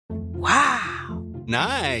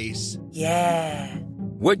Nice. Yeah.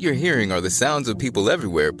 What you're hearing are the sounds of people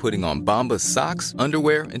everywhere putting on Bombas socks,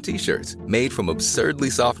 underwear, and T-shirts made from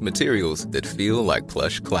absurdly soft materials that feel like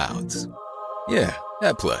plush clouds. Yeah,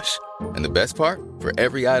 that plush. And the best part? For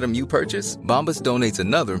every item you purchase, Bombas donates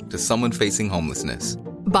another to someone facing homelessness.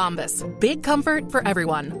 Bombas. Big comfort for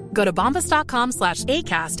everyone. Go to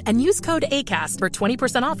bombas.com/ACAST and use code ACAST for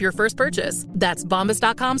 20% off your first purchase. That's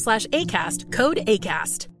bombas.com/ACAST. Code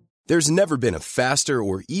ACAST. There's never been a faster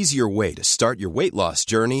or easier way to start your weight loss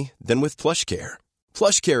journey than with PlushCare.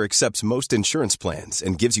 PlushCare accepts most insurance plans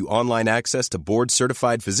and gives you online access to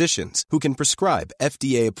board-certified physicians who can prescribe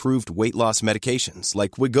FDA-approved weight loss medications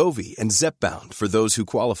like Wegovy and Zepbound for those who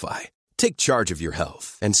qualify. Take charge of your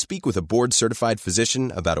health and speak with a board-certified physician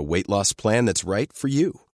about a weight loss plan that's right for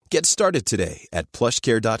you. Get started today at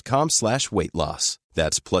plushcare.com/weight loss.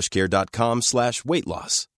 That's plushcare.com/weight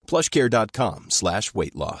loss.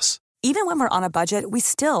 plushcare.com/weight loss. Even when we're on a budget, we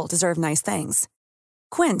still deserve nice things.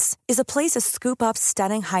 Quince is a place to scoop up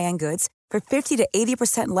stunning high-end goods for 50 to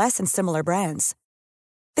 80% less than similar brands.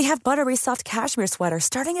 They have buttery soft cashmere sweaters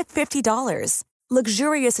starting at $50,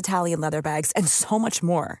 luxurious Italian leather bags, and so much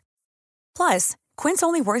more. Plus, Quince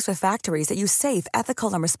only works with factories that use safe,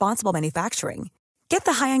 ethical, and responsible manufacturing. Get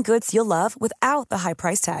the high-end goods you'll love without the high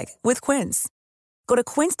price tag with Quince. Go to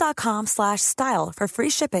quince.com/style for free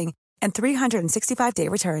shipping and 365-day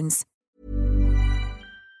returns.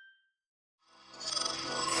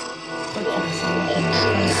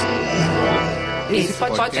 Esse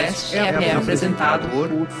podcast é apresentado por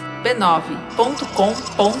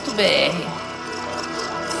b9.com.br.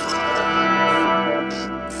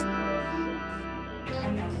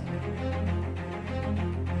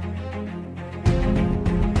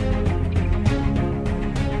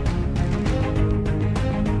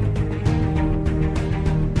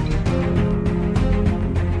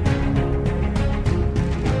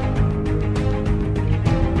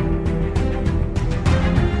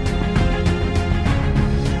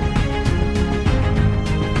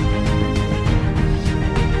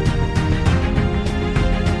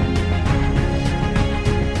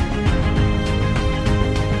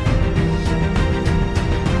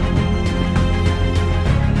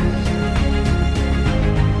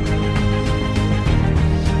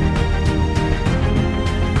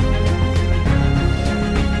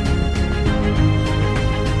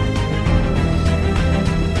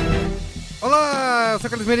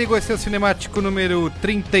 Merigo, esse é o Cinemático número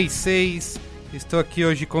 36. Estou aqui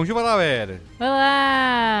hoje com Juva Lauer.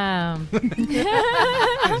 Olá!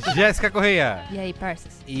 Jéssica Correia. E aí,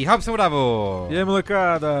 parças? E Robson Bravo. E aí,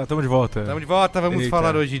 molecada? Tamo de volta. Vamos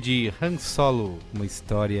falar hoje de Han Solo, uma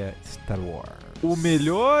história Star Wars. O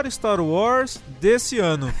melhor Star Wars desse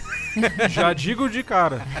ano. Já digo de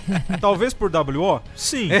cara. Talvez por WO?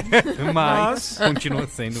 Sim. Mas continua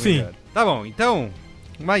sendo melhor. Tá bom, então...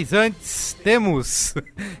 Mas antes, temos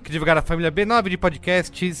que divulgar a família B9 de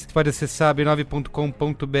podcasts. Você pode acessar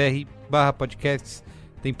b9.com.br/podcasts.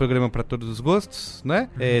 Tem programa para todos os gostos, né?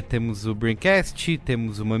 Temos o Braincast,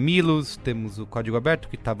 temos o Mamilos, temos o Código Aberto,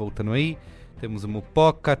 que tá voltando aí. Temos o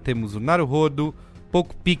Mupoca, temos o Naruhodo,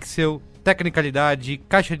 Poco Pixel, Tecnicalidade,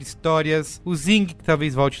 Caixa de Histórias, o Zing, que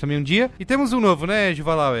talvez volte também um dia. E temos um novo, né,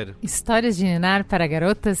 Juva Lauer? Histórias de Ninar para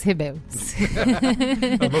Garotas Rebeldes.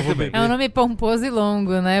 É um nome pomposo e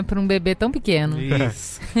longo, né, para um bebê tão pequeno.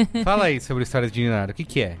 Isso. Fala aí sobre Histórias de Ninar, o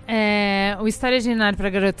que é? O Histórias de Ninar para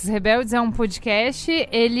Garotas Rebeldes é um podcast,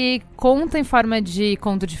 ele conta em forma de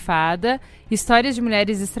conto de fada, histórias de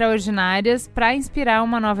mulheres extraordinárias para inspirar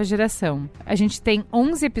uma nova geração. A gente tem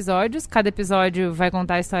 11 episódios, cada episódio vai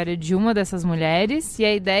contar a história de uma dessas mulheres, e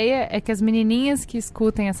a ideia é que as menininhas que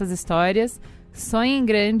escutem essas histórias sonhem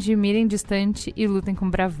grande, mirem distante e lutem com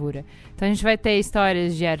bravura. Então a gente vai ter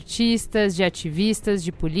histórias de artistas, de ativistas,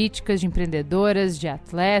 de políticas, de empreendedoras, de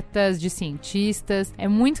atletas, de cientistas. É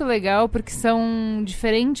muito legal porque são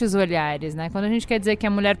diferentes olhares, né? Quando a gente quer dizer que a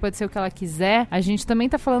mulher pode ser o que ela quiser, a gente também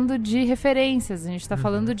tá falando de referências, a gente tá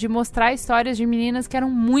falando de mostrar histórias de meninas que eram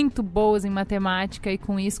muito boas em matemática e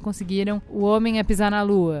com isso conseguiram o homem a pisar na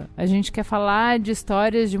lua. A gente quer falar de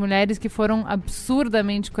histórias de mulheres que foram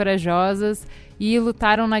absurdamente corajosas e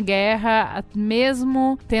lutaram na guerra,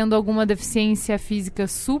 mesmo tendo alguma deficiência física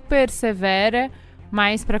super severa,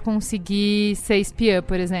 mas para conseguir ser espiã,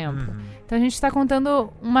 por exemplo. Então a gente está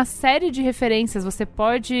contando uma série de referências. Você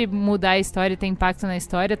pode mudar a história e ter impacto na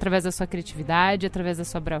história através da sua criatividade, através da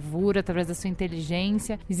sua bravura, através da sua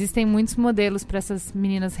inteligência. Existem muitos modelos para essas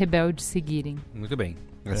meninas rebeldes seguirem. Muito bem.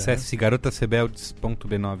 Acesse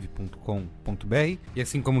garotasrebeldes.b9.com.br e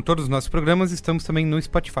assim como todos os nossos programas, estamos também no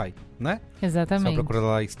Spotify, né? Exatamente. Só procura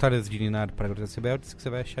lá Histórias de Ninar para Garotas Rebeldes que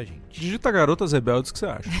você vai achar a gente. Digita Garotas Rebeldes que você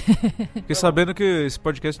acha. Fiquei sabendo que esse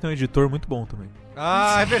podcast tem um editor muito bom também.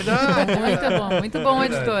 Ah, é verdade! Muito bom o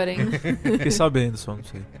editor, hein? Fiquei sabendo só, não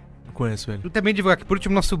sei. Não conheço ele. E também divulgar aqui por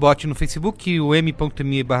último nosso bot no Facebook, o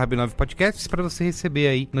m.me/b9podcasts, para você receber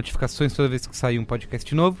aí notificações toda vez que sair um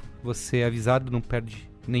podcast novo. Você é avisado, não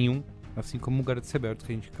perde nenhum, assim como o Garotos Rebeldes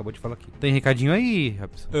que a gente acabou de falar aqui. Tem recadinho aí,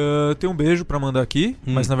 Robson? Tem um beijo pra mandar aqui,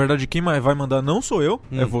 mas na verdade quem vai mandar não sou eu,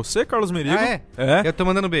 é você, Carlos Merigo. Ah, é? Eu tô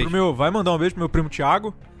mandando beijo. Vai mandar um beijo pro meu primo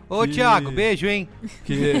Thiago. Ô, Thiago, beijo, hein?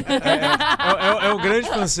 Que é um grande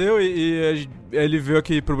fã seu e ele veio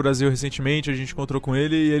aqui pro Brasil recentemente, a gente encontrou com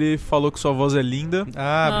ele e ele falou que sua voz é linda.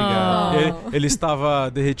 Ah, obrigado. Ele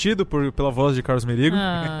estava derretido pela voz de Carlos Merigo.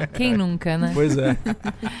 Quem nunca, né? Pois é.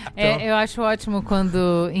 Então... eu acho ótimo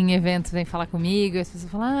quando em eventos vem falar comigo e as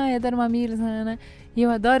pessoas falam, eu adoro Mamilos, né? E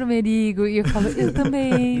eu adoro o Merigo. E eu falo, eu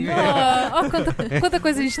também. Quanta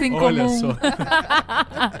coisa a gente tem em comum. Olha só.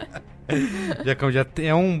 Já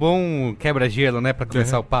é um bom quebra-gelo, né? Pra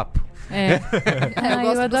começar o papo.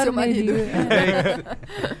 Eu adoro o Merigo.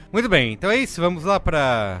 Muito bem, então é isso. Vamos lá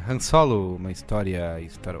pra Han Solo, uma história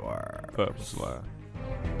Star Wars. Vamos lá.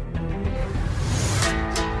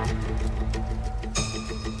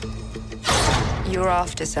 You're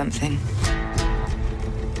after something.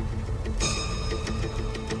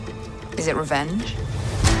 Is it revenge?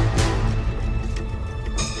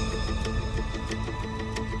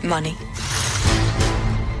 Money?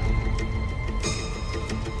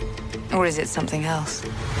 Or is it something else?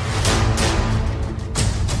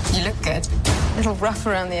 You look good. A little rough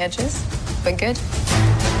around the edges, but good.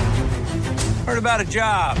 Heard about a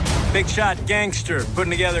job. Big shot gangster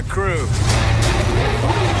putting together a crew.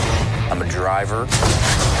 I'm a driver,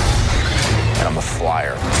 and I'm a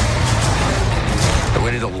flyer. I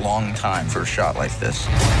waited a long time for a shot like this.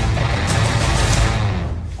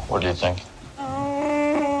 What do you think?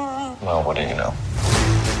 Well, what do you know?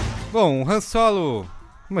 Bom, Han Solo...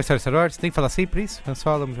 Uma história Star Wars, tem que falar sempre isso? Han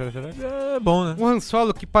Solo, uma história Star Wars? É bom, né? Um Han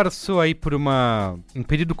Solo que passou aí por um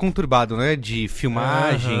período conturbado, né? De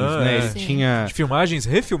filmagens, né? Ele tinha... De filmagens,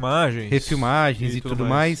 refilmagens e tudo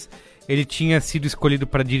mais. Ele tinha sido escolhido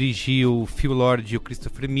para dirigir o Phil Lord e o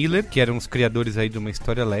Christopher Miller, que eram os criadores aí de uma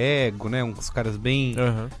história Lego, né? Uns caras bem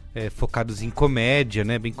focados em comédia,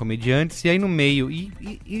 né? Bem comediantes. E aí no meio...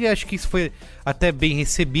 E acho que isso foi até bem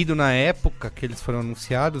recebido na época que eles foram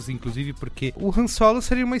anunciados, inclusive porque o Han Solo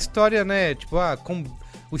seria uma história, né? Tipo,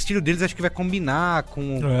 o estilo deles acho que vai combinar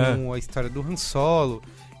com a história do Han Solo.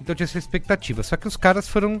 Então tinha essa expectativa. Só que os caras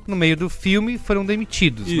foram, no meio do filme, foram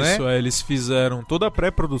demitidos, né? Isso, eles fizeram toda a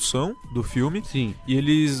pré-produção do filme. Sim. E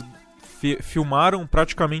eles filmaram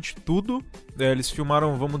praticamente tudo. Eles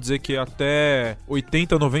filmaram, vamos dizer que até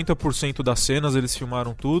 80%, 90% das cenas eles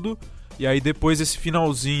filmaram tudo. E aí depois esse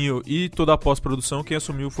finalzinho e toda a pós-produção, quem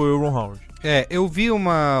assumiu foi o Ron Howard. Eu vi um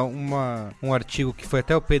artigo que foi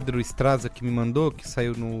até o Pedro Estraza que me mandou, que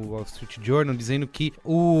saiu no Wall Street Journal, dizendo que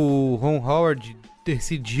o Ron Howard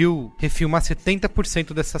decidiu refilmar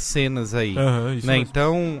 70% dessas cenas aí, né?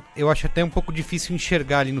 Então, eu acho até um pouco difícil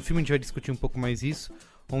enxergar ali no filme, a gente vai discutir um pouco mais isso,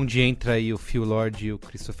 onde entra aí o Phil Lord e o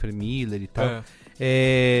Christopher Miller e tal.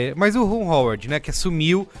 Mas o Ron Howard, né, que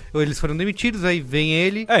assumiu, eles foram demitidos, aí vem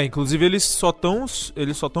ele... inclusive eles só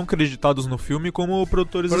estão creditados no filme como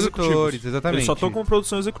produtores executivos. Exatamente. Eles só estão como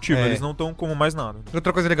produção executiva, eles não estão como mais nada.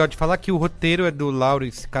 Outra coisa legal de falar é que o roteiro é do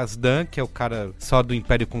Lawrence Kasdan, que é o cara só do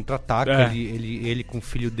Império Contra-Ataca, ele com o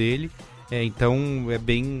filho dele, então é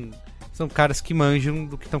bem... São caras que manjam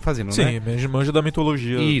do que estão fazendo, né? Sim, manjam da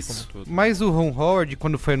mitologia. Isso. Como tudo. Mas o Ron Howard,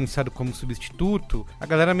 quando foi anunciado como substituto, a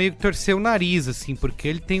galera meio que torceu o nariz, assim, porque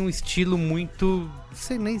ele tem um estilo muito... Não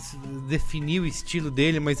sei nem definir o estilo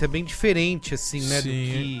dele, mas é bem diferente, assim, né?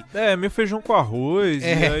 Sim. Meio feijão com arroz, e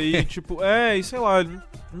aí, tipo... E sei lá,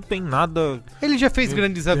 não tem nada... Ele já fez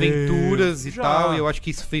grandes aventuras e tal, e eu acho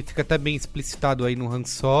que isso fica até bem explicitado aí no Han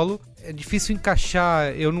Solo. É difícil encaixar,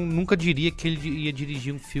 eu nunca diria que ele ia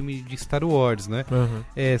dirigir um filme de Star Wars, né?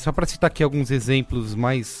 Só pra citar aqui alguns exemplos,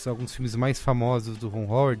 alguns filmes mais famosos do Ron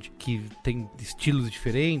Howard, que tem estilos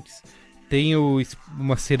diferentes. Tem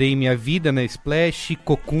Uma Sereia em Minha Vida, né? Splash,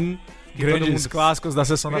 Cocoon. Grandes clássicos da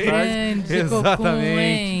Sessão da Tarde.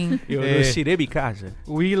 Exatamente. Eu Shiremi Casa.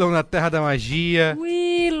 Willow na Terra da Magia.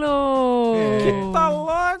 Willow! Que tá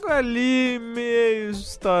logo ali, meio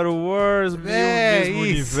Star Wars, meio mesmo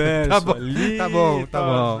universo. Tá bom.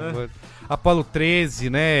 Né? Apollo 13,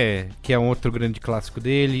 né? Que é um outro grande clássico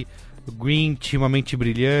dele. O Grinch, Uma Mente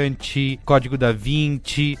Brilhante, Código da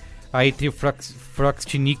Vinci. Aí tem o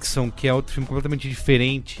Frost Nixon, que é outro filme completamente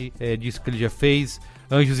diferente disso que ele já fez.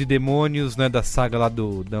 Anjos e Demônios, né, da saga lá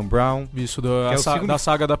do Dan Brown. Isso, da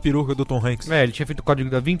saga da peruca do Tom Hanks. Ele tinha feito o Código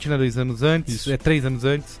da Vinci, né, 2 anos antes. Isso. 3 anos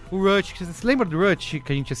antes. O Rush, você lembra do Rush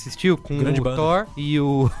que a gente assistiu com Grande o banda. Thor e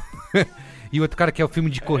o... E o outro cara que é o filme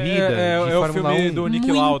de corrida, de o Fórmula filme 1. do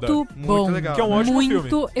Nick Lauda. Bom. Muito legal. Que é um ótimo filme.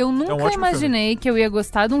 Eu nunca imaginei que eu ia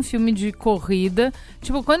gostar de um filme de corrida.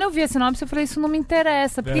 Tipo, quando eu vi a sinopse, eu falei, isso não me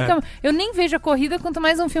interessa. Porque eu nem vejo a corrida, quanto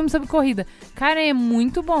mais um filme sobre corrida. Cara, é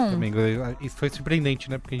muito bom. Também, isso foi surpreendente,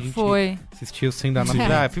 né? Porque a gente assistiu sem dar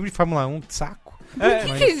nada. Filme de Fórmula 1, saco.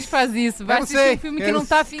 Por que a gente faz isso? Vai assistir um filme que não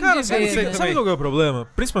tá afim de ver. Sabe qual é o problema?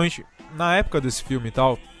 Principalmente, na época desse filme e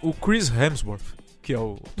tal, o Chris Hemsworth, que é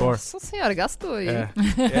o Thor. Nossa senhora, gastou aí.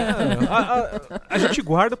 A gente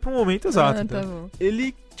guarda pra um momento exato. Tá bom.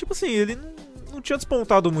 Ele, tipo assim, ele não tinha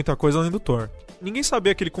despontado muita coisa além do Thor. Ninguém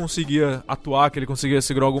sabia que ele conseguia atuar, que ele conseguia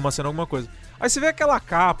segurar alguma cena, alguma coisa. Aí você vê aquela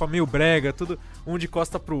capa meio brega, tudo um de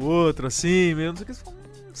costa pro outro, assim, meio não sei o que. Você fala,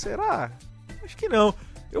 será? Acho que não.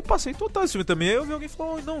 Eu passei total esse filme também. Aí eu vi alguém e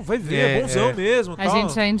falou, não, vai ver, é bonzão mesmo. A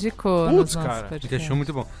gente já indicou. Putz, cara. A gente achou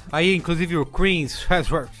muito bom. Aí, inclusive, o Chris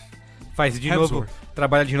Hemsworth faz de novo,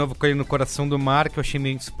 trabalha de novo com ele no Coração do Mar, que eu achei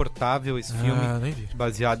meio insuportável esse filme,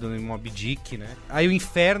 baseado em Moby Dick, né? Aí o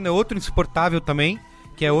Inferno é outro insuportável também,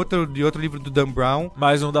 que é de outro livro do Dan Brown.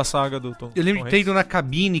 Mais um da saga do Tom. Eu lembro de ter ido na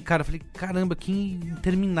cabine, cara, eu falei, caramba, que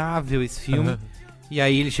interminável esse filme. E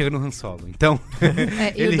aí ele chega no Han Solo, então...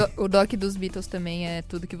 E o doc dos Beatles também é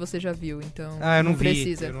tudo que você já viu, então eu não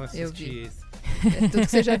precisa. Eu não assisti esse. É tudo que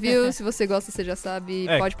você já viu, se você gosta, você já sabe,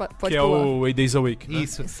 pode que pular. É o A Day's Awake, né?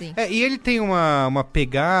 Isso. Sim. E ele tem uma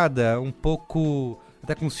pegada um pouco,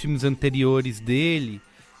 até com os filmes anteriores dele,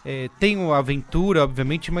 tem uma aventura,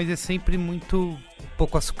 obviamente, mas é sempre muito um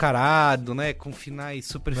pouco açucarado, né? Com finais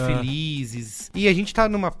super felizes. E a gente tá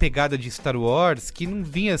numa pegada de Star Wars que não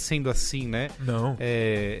vinha sendo assim, né? Não.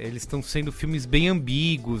 Eles estão sendo filmes bem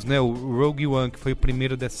ambíguos, né? O Rogue One, que foi o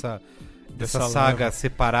primeiro dessa saga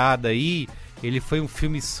separada aí, ele foi um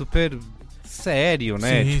filme super sério,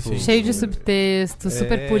 né? Sim. Cheio de subtexto,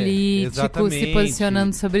 super político, exatamente. Se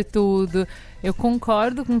posicionando sobre tudo. Eu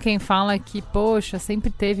concordo com quem fala que, poxa,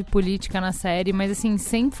 sempre teve política na série, mas assim,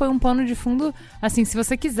 sempre foi um pano de fundo, assim, se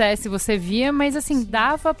você quisesse, você via, mas assim,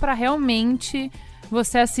 dava pra realmente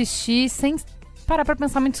você assistir sem parar pra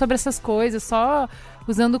pensar muito sobre essas coisas, só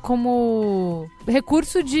usando como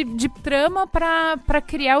recurso de trama pra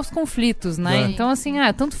criar os conflitos, né? Então, assim,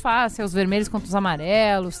 tanto faz se é os vermelhos contra os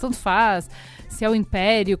amarelos, tanto faz se é o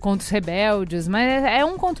Império contra os rebeldes, mas é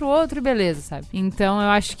um contra o outro e beleza, sabe? Então, eu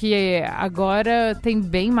acho que agora tem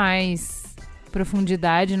bem mais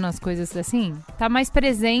profundidade nas coisas, assim, tá mais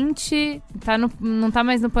presente, não tá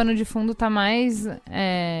mais no pano de fundo, tá mais,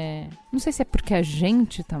 não sei se é porque a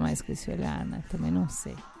gente tá mais com esse olhar, né? Também não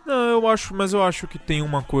sei. Não, eu acho que tem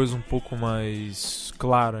uma coisa um pouco mais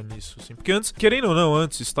clara nisso, assim. Porque antes, querendo ou não,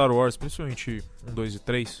 antes Star Wars, principalmente 1, 2 e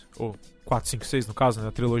 3, ou 4, 5, 6 no caso, né,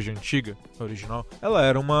 a trilogia antiga, a original, ela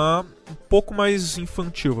era um pouco mais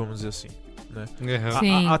infantil, vamos dizer assim, né?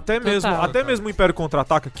 Sim, até mesmo o Império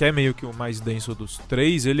Contra-Ataca, que é meio que o mais denso dos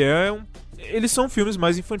 3, eles são filmes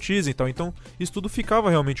mais infantis, então isso tudo ficava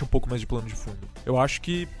realmente um pouco mais de plano de fundo. Eu acho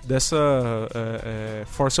que dessa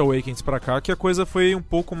Force Awakens pra cá, que a coisa foi indo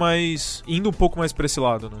um pouco mais pra esse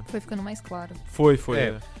lado, né? Foi ficando mais claro. Foi.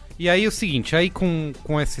 E aí o seguinte, aí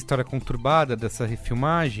com essa história conturbada dessa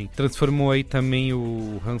refilmagem, transformou aí também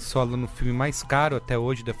o Han Solo no filme mais caro até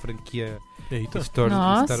hoje da franquia Star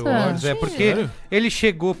Wars. Porque ele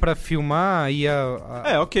chegou pra filmar e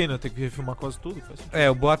ok, né? Tem que refilmar quase tudo.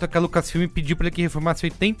 O boato é que a Lucasfilm pediu pra ele que refilmasse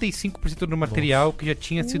 85% do material que já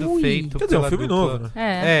tinha sido feito. Quer dizer, um filme novo,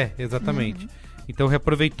 né? Exatamente. Então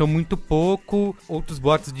reaproveitou muito pouco. Outros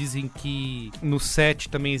boatos dizem que no set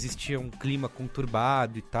também existia um clima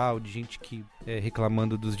conturbado e tal, de gente que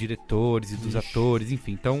reclamando dos diretores e dos atores,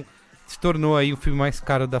 enfim. Então se tornou aí o filme mais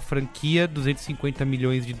caro da franquia, 250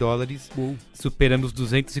 milhões de dólares, superando os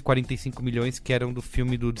 245 milhões que eram do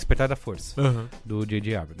filme do Despertar da Força, do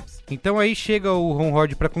J.J. Abrams. Então aí chega o Ron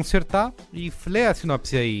Howard pra consertar e lê a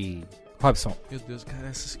sinopse aí, Robson. Meu Deus,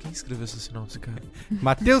 cara, quem escreveu essa sinopse, cara?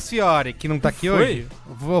 Matheus Fiore, que não tá aqui hoje.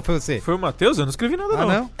 Foi você? Foi o Matheus? Eu não escrevi nada,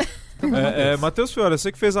 não. Matheus Fiore,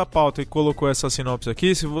 você que fez a pauta e colocou essa sinopse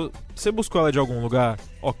aqui, se você buscou ela de algum lugar,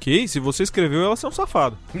 ok. Se você escreveu, ela é um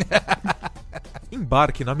safado.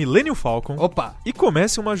 Embarque na Millennium Falcon e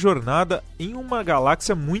comece uma jornada em uma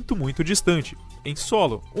galáxia muito, muito distante. Em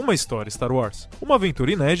Solo, uma história Star Wars. Uma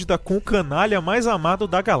aventura inédita com o canalha mais amado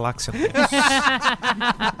da galáxia.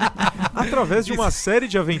 através de uma série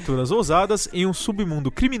de aventuras ousadas em um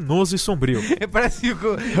submundo criminoso e sombrio. Parece que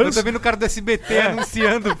eu tô vendo o cara do SBT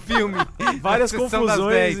anunciando o filme. Várias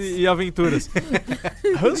confusões e aventuras.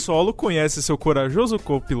 Han Solo conhece seu corajoso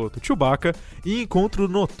copiloto Chewbacca e encontra o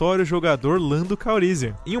notório jogador Lando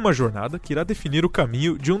Calrissian em uma jornada que irá definir o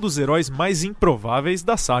caminho de um dos heróis mais improváveis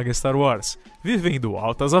da saga Star Wars, vivendo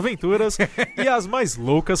altas aventuras e as mais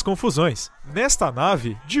loucas confusões. Nesta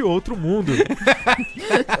nave de outro mundo.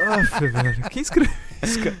 Velho. Quem escreveu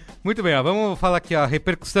isso, cara? Muito bem, ó, vamos falar aqui, ó,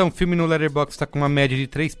 repercussão. O filme no Letterboxd tá com uma média de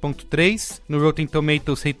 3.3. No Rotten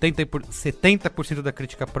Tomatoes, 70% da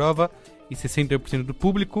crítica aprova e 68% do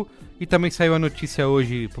público. E também saiu a notícia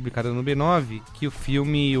hoje, publicada no B9, que o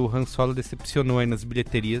filme, o Han Solo, decepcionou aí nas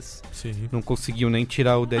bilheterias. Sim. Não conseguiu nem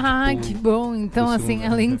tirar o Deadpool. Ah, que bom. Então, assim,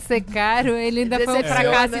 além de ser caro, ele ainda foi um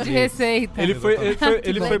fracasso de receita. Ele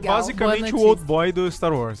foi basicamente o old boy do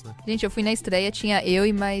Star Wars, né? Gente, eu fui na estreia, tinha eu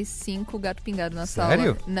e mais 5 gato pingado na sala.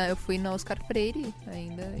 Sério? Não, eu fui na Oscar Freire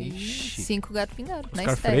ainda. Ixi. E 5 gato pingado na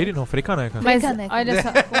Oscar estreia. Freire? Não, Frei Caneca. Mas, Caneca. olha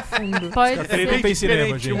só, Confundo. pode Oscar Freire não tem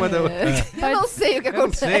cinema, gente. Uma da outra. Eu não sei o que Eu não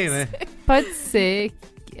acontece. sei, né? Pode ser,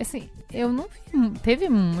 assim, eu não vi, teve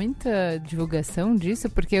muita divulgação disso,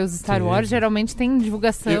 porque os Star Wars geralmente têm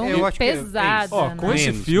divulgação Eu acho que é pesada, isso. Ó, né? com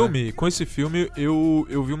esse Menos, filme,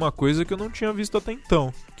 eu vi uma coisa que eu não tinha visto até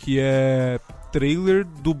então, que é trailer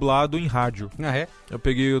dublado em rádio. Ah, é? Eu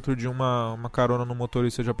peguei outro dia uma carona no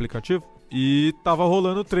motorista de aplicativo e tava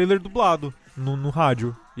rolando o trailer dublado no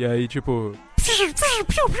rádio. E aí, tipo...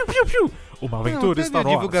 Uma aventura Star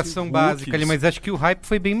Wars. Divulgação básica ali, mas acho que o hype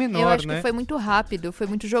foi bem menor, Eu acho né? que foi muito rápido, foi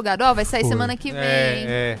muito jogado. Ó, vai sair semana que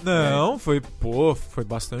vem. Não, foi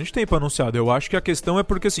bastante tempo anunciado. Eu acho que a questão é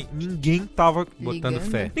porque, assim, ninguém tava botando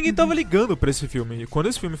fé. Ninguém tava ligando pra esse filme. E quando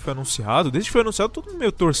esse filme foi anunciado, desde que foi anunciado, todo mundo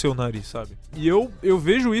meio torceu o nariz, sabe? E eu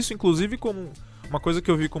vejo isso, inclusive, como... Uma coisa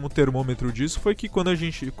que eu vi como termômetro disso foi que quando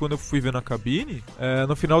eu fui ver na cabine,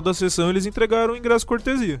 no final da sessão eles entregaram o ingresso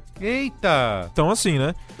cortesia. Eita! Então, assim,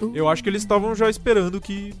 né? Eu acho que eles estavam já esperando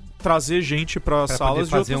que trazer gente pra salas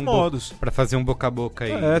de outros modos. Pra fazer um boca a boca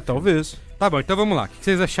aí. Talvez. Tá bom, então vamos lá. O que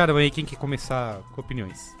vocês acharam aí? Quem quer começar com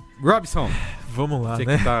opiniões? Robson. Vamos lá, Você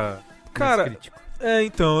né? que tá Cara, mais crítico.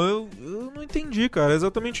 Então, eu não entendi, cara. É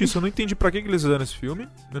exatamente isso. Eu não entendi pra que eles fizeram esse filme.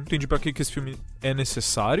 Eu não entendi pra que esse filme é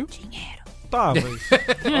necessário. Dinheiro. Tá, mas... ok,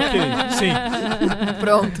 sim.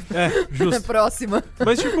 Pronto. Justo. Próxima.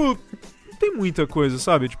 Mas, tipo, não tem muita coisa,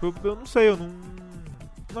 sabe? Tipo, eu não sei, eu não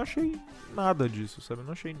achei nada disso, sabe? Eu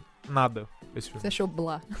não achei nada esse filme. Você achou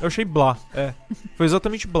blá. Eu achei blá, Foi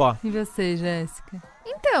exatamente blá. E você, Jéssica?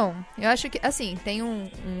 Então, eu acho que, assim, tem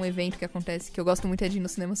um evento que acontece que eu gosto muito de ir no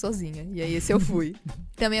cinema sozinha. E aí esse eu fui.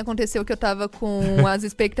 Também aconteceu que eu tava com as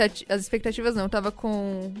expectativas não, eu tava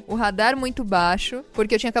com o radar muito baixo,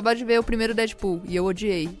 porque eu tinha acabado de ver o primeiro Deadpool e eu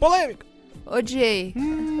odiei. Polêmica! Odiei.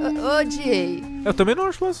 Odiei. Eu também não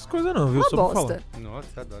acho essas coisas não, viu? Uma Só pra bosta. falar.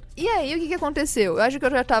 Nossa, adoro. E aí, o que aconteceu? Eu acho que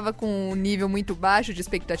eu já tava com um nível muito baixo de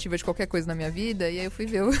expectativa de qualquer coisa na minha vida, e aí eu fui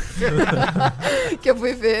ver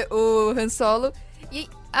o Han Solo. E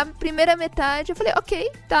a primeira metade eu falei, ok,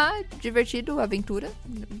 tá, divertido, aventura.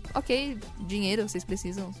 Ok, dinheiro, vocês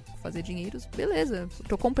precisam fazer dinheiros, beleza,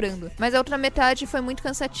 tô comprando. Mas a outra metade foi muito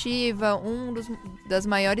cansativa, das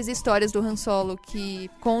maiores histórias do Han Solo, que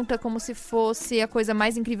conta como se fosse a coisa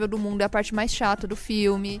mais incrível do mundo, é a parte mais chata do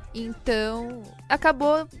filme. Então,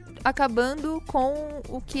 acabou acabando com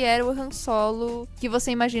o que era o Han Solo que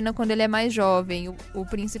você imagina quando ele é mais jovem. O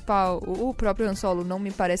principal, o próprio Han Solo não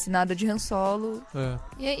me parece nada de Han Solo.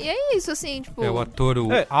 E é isso, assim, tipo... É o ator,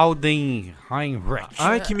 Alden Ehrenreich.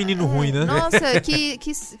 Ai, que menino ruim, né? Nossa, que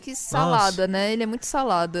salada, né? Ele é muito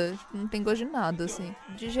salada. Não tem gosto de nada, assim.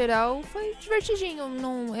 De geral, foi divertidinho.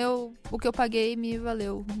 O que eu paguei me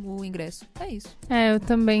valeu o ingresso. É isso. Eu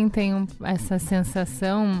também tenho essa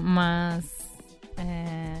sensação, mas...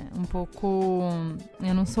 um pouco...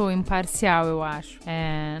 Eu não sou imparcial, eu acho.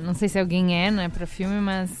 Não sei se alguém não é pra filme,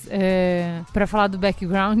 mas pra falar do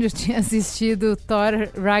background, eu tinha assistido Thor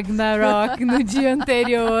Ragnarok no dia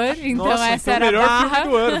anterior, então nossa, essa então era a barra.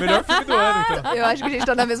 Melhor filme do ano, então. Eu acho que a gente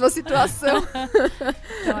tá na mesma situação.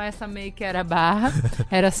 Então essa meio que era a barra.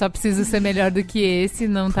 Era só preciso ser melhor do que esse,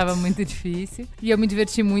 não tava muito difícil. E eu me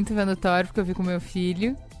diverti muito vendo Thor, porque eu vi com meu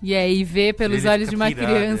filho. E aí ver pelos olhos de uma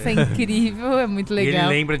criança é incrível, é muito legal. E ele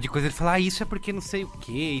lembra de coisa, ele fala, isso é porque não sei o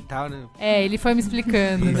que e tal, né? Ele foi me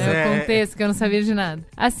explicando, né, o contexto, que eu não sabia de nada.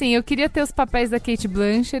 Assim, eu queria ter os papéis da Kate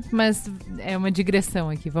Blanchett, mas é uma digressão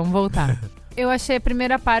aqui, vamos voltar. Eu achei a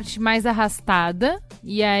primeira parte mais arrastada,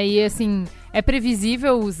 e aí, assim, é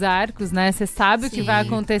previsível os arcos, né? Você sabe o que vai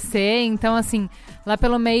acontecer, então, assim, lá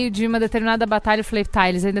pelo meio de uma determinada batalha, eu falei, tá,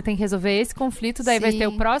 eles ainda tem que resolver esse conflito, daí vai Sim. ter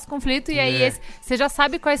o próximo conflito, e aí você já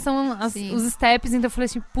sabe quais são os steps, então eu falei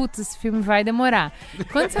assim, putz, esse filme vai demorar.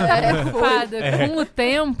 Quando você tá preocupada com o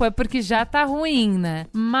tempo, é porque já tá ruim, né?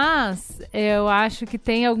 Mas eu acho que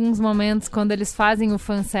tem alguns momentos quando eles fazem o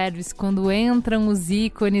fanservice, quando entram os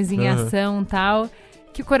ícones em ação e tal,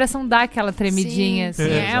 que o coração dá aquela tremidinha, Sim.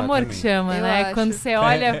 assim. É amor que chama, Eu né? acho. Quando você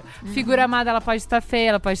olha, figura amada, ela pode estar feia,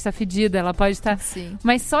 ela pode estar fedida, ela pode estar... Sim.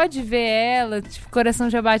 Mas só de ver ela, tipo, o coração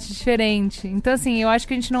já bate diferente. Então, assim, eu acho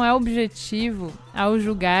que a gente não é objetivo ao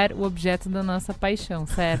julgar o objeto da nossa paixão,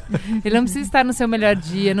 certo? Ele não precisa estar no seu melhor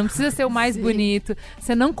dia, não precisa ser o mais bonito.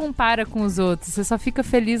 Você não compara com os outros, você só fica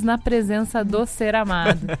feliz na presença do ser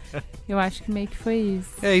amado. Eu acho que meio que foi isso.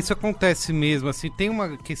 Isso acontece mesmo, assim, tem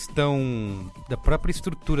uma questão da própria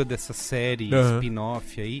estrutura dessa série,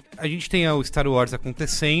 spin-off aí. A gente tem o Star Wars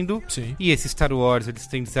acontecendo, Sim. e esse Star Wars, eles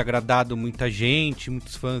têm desagradado muita gente,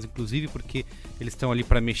 muitos fãs, inclusive, porque eles estão ali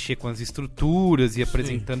pra mexer com as estruturas e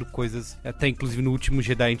apresentando coisas, até inclusive no último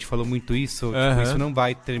Jedi a gente falou muito isso, tipo, isso não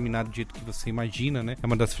vai terminar do jeito que você imagina, né? É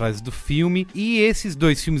uma das frases do filme. E esses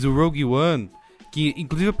dois filmes, o Rogue One, que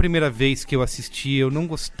inclusive a primeira vez que eu assisti eu não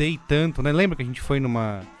gostei tanto, né? Lembra que a gente foi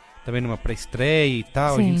também numa pré-estreia e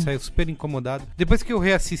tal, Sim. a gente saiu super incomodado. Depois que eu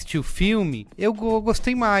reassisti o filme, eu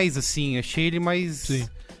gostei mais, assim, achei ele mais...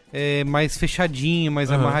 mais fechadinho, mais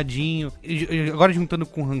amarradinho. Agora juntando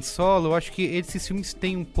com Han Solo, eu acho que esses filmes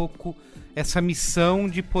têm um pouco essa missão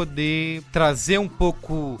de poder trazer um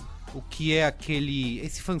pouco o que é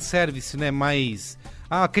esse fanservice, né, mais...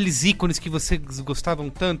 aqueles ícones que vocês gostavam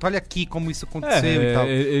tanto, olha aqui como isso aconteceu e tal.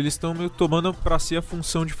 Eles estão meio tomando pra si a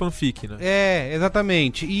função de fanfic, né?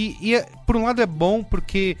 Exatamente. E por um lado é bom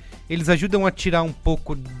porque eles ajudam a tirar um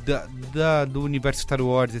pouco do universo Star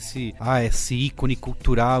Wars, esse ícone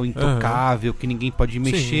cultural intocável que ninguém pode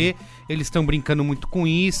mexer. Sim. Eles estão brincando muito com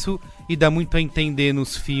isso e dá muito a entender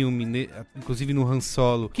nos filmes, né, inclusive no Han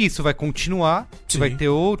Solo, que isso vai continuar, que vai ter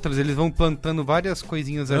outras, eles vão plantando várias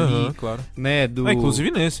coisinhas ali, claro. Né,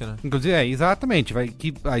 inclusive nesse, né? Inclusive, exatamente,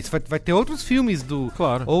 isso vai ter outros filmes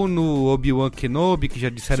claro. Ou no Obi-Wan Kenobi, que já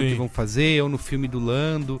disseram que vão fazer, ou no filme do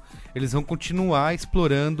Lando, eles vão continuar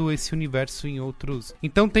explorando esse universo em outros...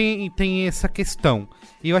 Então tem essa questão.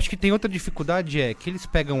 E eu acho que tem outra dificuldade, que eles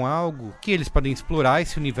pegam algo que eles podem explorar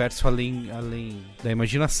esse universo além da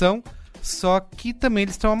imaginação, só que também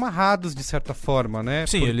eles estão amarrados de certa forma, né?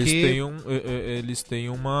 Sim, porque... eles têm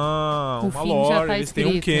uma fim lore, já tá eles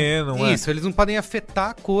escrito. têm um canon. Isso, eles não podem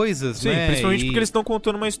afetar coisas, Sim, né? principalmente porque eles estão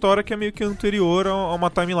contando uma história que é meio que anterior a uma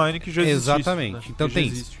timeline que já existe. Exatamente, né? então tem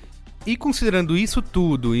isso. E considerando isso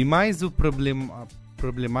tudo, e mais a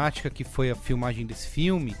problemática que foi a filmagem desse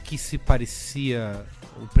filme, que se parecia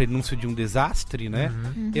o prenúncio de um desastre, né?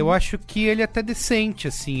 Eu acho que ele é até decente,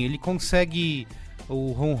 assim, ele consegue...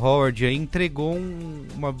 O Ron Howard aí entregou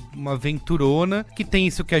uma aventurona que tem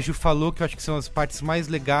isso que a Ju falou, que eu acho que são as partes mais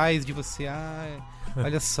legais de você...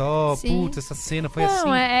 olha só, putz, essa cena foi assim.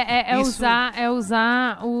 Não,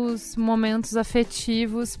 usar os momentos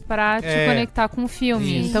afetivos pra te conectar com o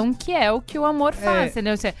filme. Isso. Então, que é o que o amor faz,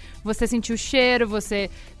 entendeu? Você sentir o cheiro, você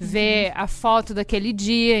vê a foto daquele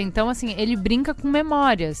dia. Então, assim, ele brinca com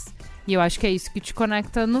memórias. E eu acho que é isso que te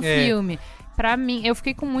conecta no filme. Pra mim, eu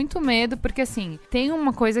fiquei com muito medo, porque assim, tem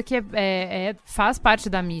uma coisa que faz parte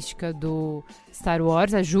da mística do Star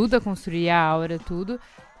Wars, ajuda a construir a aura, tudo.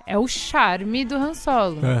 É o charme do Han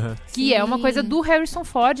Solo. Que é uma coisa do Harrison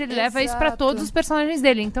Ford, ele leva isso pra todos os personagens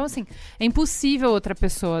dele. Então, assim, é impossível outra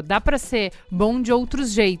pessoa. Dá pra ser bom de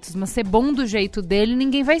outros jeitos, mas ser bom do jeito dele,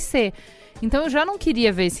 ninguém vai ser. Então eu já não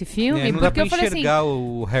queria ver esse filme, não porque dá pra eu falei assim... enxergar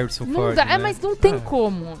o Harrison Ford, dá, né? mas não tem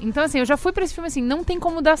como. Então assim, eu já fui pra esse filme assim, não tem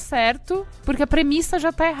como dar certo, porque a premissa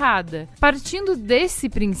já tá errada. Partindo desse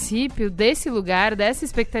princípio, desse lugar, dessa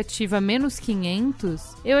expectativa menos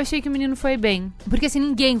 500, eu achei que o menino foi bem. Porque assim,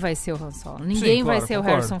 ninguém vai ser o Han Solo, ninguém vai ser o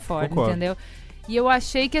Harrison Ford, entendeu? E eu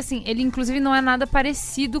achei que assim, ele inclusive não é nada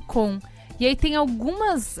parecido com... E aí tem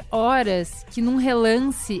algumas horas que num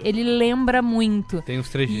relance ele lembra muito. Tem uns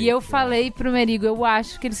trejeitos. E eu falei pro Merigo, eu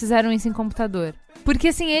acho que eles fizeram isso em computador. Porque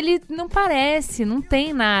assim, ele não parece, não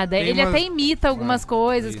tem nada. Ele até imita algumas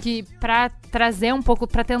coisas que pra trazer um pouco,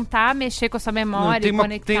 pra tentar mexer com a sua memória e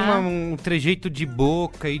conectar. Tem um trejeito de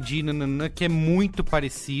boca e de nananã que é muito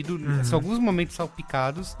parecido. São alguns momentos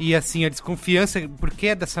salpicados. E assim, a desconfiança, porque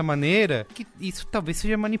é dessa maneira, que isso talvez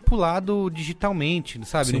seja manipulado digitalmente,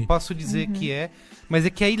 sabe? Sim. Não posso dizer que é... Mas é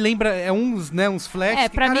que aí lembra, uns flashes.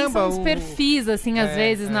 Pra mim são uns perfis, assim, às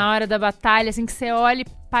vezes, na hora da batalha, assim, que você olha e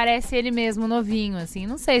parece ele mesmo novinho, assim.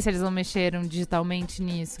 Não sei se eles não mexeram digitalmente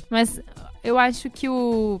nisso. Mas Eu acho que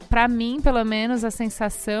pra mim, pelo menos, a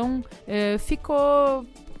sensação ficou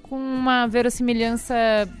com uma verossimilhança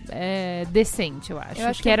decente, eu acho. Eu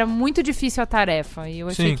acho que era muito difícil a tarefa. E eu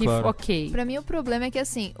achei que ok. Pra mim, o problema é que,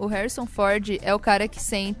 assim, o Harrison Ford é o cara que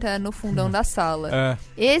senta no fundão da sala. É.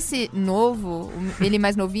 Esse novo, ele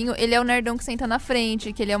mais novinho, ele é o nerdão que senta na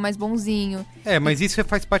frente, que ele é o mais bonzinho. Mas isso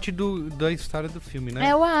faz parte da história do filme, né?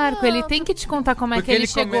 É o arco, ele tem que te contar como é que ele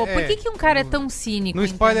chegou. Por que um cara é tão cínico? No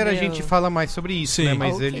spoiler entendeu? a gente fala mais sobre isso, né?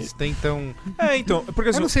 Mas eles tentam... então... Porque,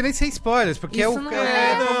 eu não sei nem se é spoilers, porque isso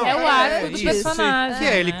é o arco do personagem.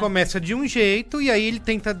 Ele começa de um jeito e aí ele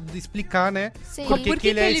tenta explicar, né? Sim. Por que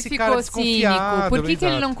ele é esse ficou cínico? Por que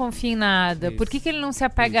ele não confia em nada? Isso. Por que ele não se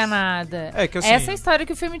apega a nada? Que, assim, essa é a história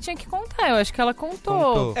que o filme tinha que contar. Eu acho que ela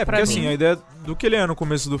contou. Porque assim, a ideia do que ele é no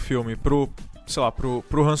começo do filme pro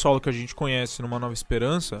Han Solo que a gente conhece numa Nova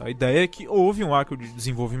Esperança, a ideia é que houve um arco de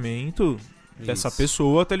desenvolvimento dessa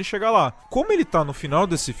pessoa até ele chegar lá. Como ele tá no final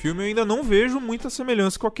desse filme, eu ainda não vejo muita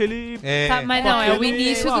semelhança com aquele... mas não, é o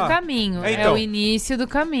início do caminho. É o início do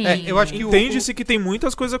caminho. Eu acho que entende-se que tem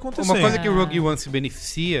muitas coisas acontecendo. Uma coisa que o Rogue One se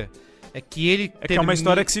beneficia é que ele que é uma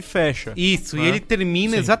história que se fecha. Isso, né? E ele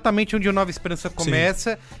termina exatamente onde o Nova Esperança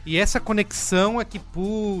começa. E essa conexão é que,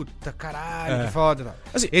 puta, caralho, que foda.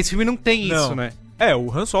 Assim, esse filme não tem isso, né?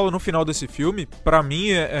 O Han Solo no final desse filme, pra mim,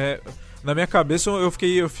 na minha cabeça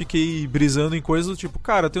eu fiquei brisando em coisas do tipo,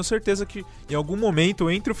 cara, eu tenho certeza que em algum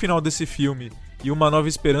momento entre o final desse filme e Uma Nova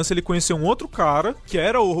Esperança ele conheceu um outro cara, que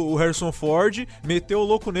era o Harrison Ford, meteu o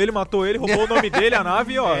louco nele, matou ele, roubou o nome dele, a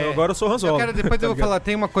nave, e agora eu sou Han Solo. Depois eu vou falar,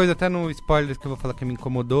 tem uma coisa até no spoiler que eu vou falar que me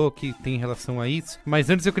incomodou, que tem relação a isso, mas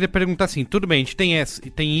antes eu queria perguntar assim, tudo bem, a gente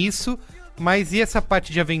tem isso, mas e essa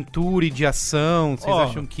parte de aventura e de ação? Vocês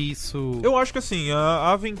acham que isso... Eu acho que assim,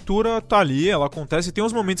 a aventura tá ali, ela acontece. Tem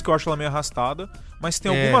uns momentos que eu acho ela meio arrastada, mas tem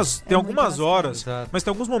algumas horas. Exato. Mas tem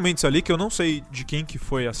alguns momentos ali que eu não sei de quem que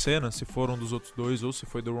foi a cena, se foram dos outros dois ou se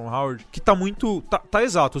foi do Ron Howard, que tá muito... Tá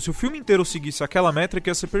exato. Se o filme inteiro seguisse aquela métrica,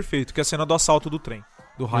 ia ser perfeito, que é a cena do assalto do trem.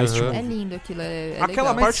 Do heist movie. É lindo aquilo, aquela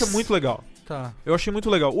legal. parte é muito legal. Tá. Eu achei muito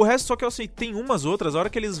legal. O resto, só que eu sei, tem umas outras, a hora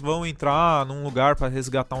que eles vão entrar num lugar pra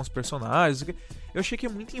resgatar uns personagens, eu achei que é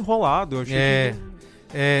muito enrolado. Eu achei que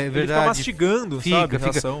verdade. Ele fica mastigando, sabe?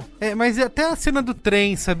 Ação. Mas até a cena do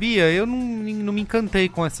trem, sabia? Eu não me encantei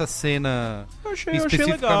com essa cena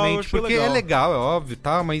especificamente. Porque é legal, é óbvio,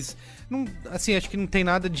 tá? Mas, não, assim, acho que não tem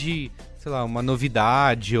nada de, sei lá, uma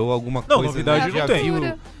novidade ou alguma coisa. Não, novidade não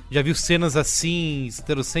tem. Já viu cenas assim,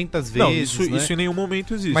 trocentas vezes, não, né? Isso em nenhum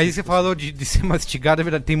momento existe. Mas você falou de ser mastigado, é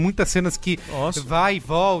verdade. Tem muitas cenas que vai e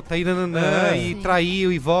volta, e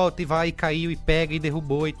traiu, e volta, e vai, e caiu, e pega, e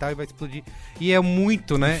derrubou, e tal, e vai explodir. E é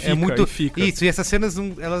muito, né? Fica, é muito. Fica. Isso, e essas cenas,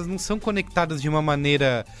 elas não são conectadas de uma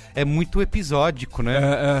maneira... É muito episódico,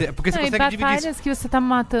 né? Porque você consegue dividir... batalhas que você tá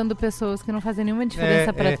matando pessoas que não fazem nenhuma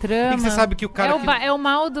diferença pra trama. E que você sabe que o cara... É o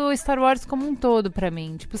mal do Star Wars como um todo, pra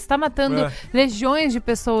mim. Tipo, você tá matando legiões de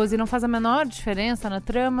pessoas e não faz a menor diferença na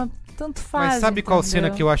trama, tanto faz. Mas sabe qual cena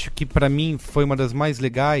que eu acho que pra mim foi uma das mais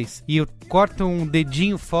legais? E eu corto um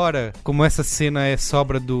dedinho fora, como essa cena é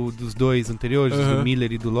sobra dos dois anteriores, do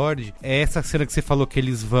Miller e do Lord. É essa cena que você falou que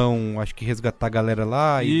eles vão, acho que resgatar a galera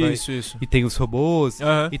lá. Isso. E tem os robôs.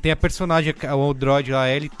 E tem a personagem, o droid lá,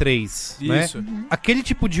 L3, né? Aquele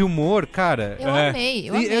tipo de humor, cara... Eu amei.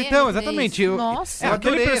 Então, exatamente. Nossa.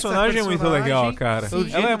 Aquele personagem é muito legal, cara.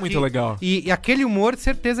 Ela é muito legal. E aquele humor,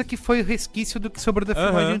 certeza que foi o resquício do que sobrou da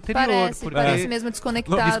filmagem anterior. Parece mesmo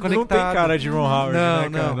desconectado. Não tem cara de Ron Howard, né,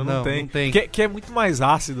 cara? Não tem. Que é muito mais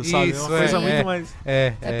ácido, sabe? Isso, é uma coisa muito mais...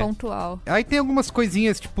 É pontual. Aí tem algumas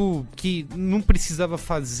coisinhas, tipo, que não precisava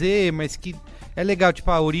fazer, mas que é legal, tipo,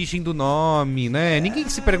 a origem do nome, né? Ninguém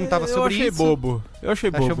se perguntava sobre isso. Eu achei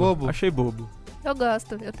bobo. Achei bobo. Eu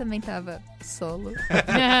gosto, eu também tava solo.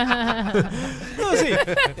 Não, assim,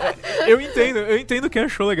 eu entendo quem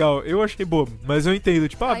achou legal. Eu achei bobo, mas eu entendo,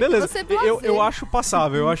 tipo, beleza. Eu acho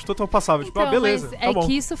passável, eu acho total passável. Tipo, então, beleza. Mas tá bom.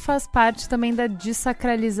 Que isso faz parte também da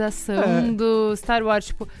desacralização do Star Wars,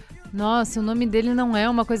 tipo. Nossa, o nome dele não é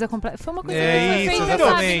uma coisa completa. Foi uma coisa que foi feita,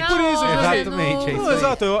 exatamente. Por isso, exatamente. É isso aí.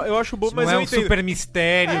 Exato, eu acho bobo, mas não eu é um entendo. super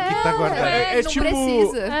mistério que tá guardado.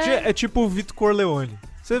 É tipo o Vitor Corleone.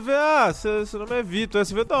 Você vê, seu nome é Vitor,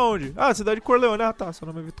 você vê de onde? Cidade de Corleone. Tá, seu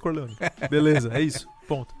nome é Vitor Corleone. Beleza, é isso,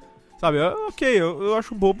 ponto. Sabe? Ok, eu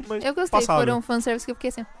acho bobo, mas Eu gostei, passável. foram fanservice que eu fiquei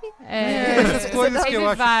assim... essas coisas que eu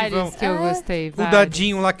acho que vários vão... que eu gostei. O vários.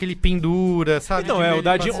 dadinho lá que ele pendura, sabe? Não, De ver o ele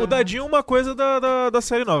dadinho, passando. o dadinho é uma coisa da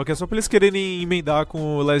série nova, que é só pra eles quererem emendar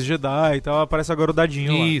com o Last Jedi e tal, aparece agora o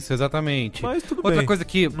dadinho lá. Isso, exatamente. Mas tudo Outra bem. coisa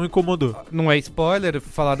que Não incomodou. não é spoiler,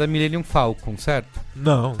 falar da Millennium Falcon, certo?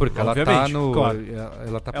 Não, Porque ela tá obviamente, no... claro.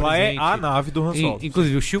 Ela tá Ela presente. é a nave do Han Solo.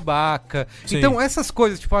 Inclusive o Chewbacca. Sim. Então essas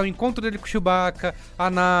coisas, tipo, o encontro dele com o Chewbacca, a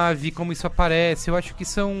nave, como isso aparece, eu acho que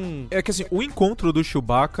são... É que assim, o encontro do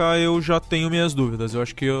Chewbacca eu já tenho minhas dúvidas. Eu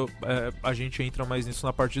acho que a gente entra mais nisso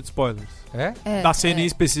na parte de spoilers. É? Da cena em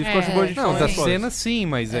específico, eu acho bom a gente Não, falar da de spoilers. cena sim,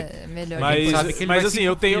 mas É melhor. Mas- a gente sabe que ele mas vai assim, se-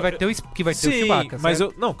 eu tenho- ele vai ter que vai ter o Sim, Chewbacca, mas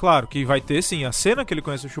certo? não, claro, que vai ter sim. A cena que ele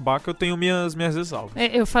conhece o Chewbacca, eu tenho minhas ressalvas.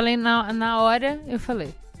 Eu falei na hora, eu falei.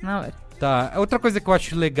 Na hora. Tá, outra coisa que eu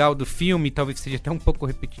acho legal do filme, talvez seja até um pouco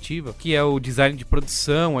repetitiva, que é o design de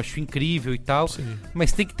produção, acho incrível e tal,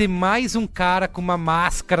 mas tem que ter mais um cara com uma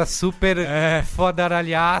máscara super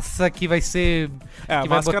fodaralhaça que vai ser... É, que a vai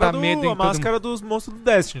máscara, botar medo em todo máscara dos monstros do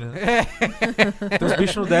Destiny, né? Tem os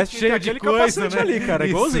bichos no Destiny, cheio tem de aquele coisa, capacete né? ali, cara,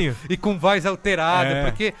 Isso. igualzinho. E com voz alterada, É.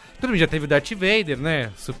 porque todo mundo já teve o Darth Vader,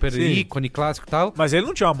 né? Super Sim. ícone, clássico e tal. Mas ele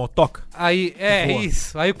não tinha uma motoca. Aí, Boa.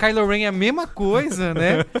 isso. Aí o Kylo Ren é a mesma coisa,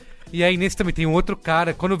 né? E aí nesse também tem um outro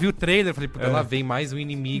cara. Quando eu vi o trailer, eu falei, puta, lá vem mais um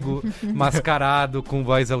inimigo mascarado, com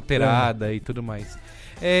voz alterada e tudo mais.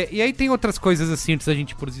 E aí tem outras coisas assim, antes da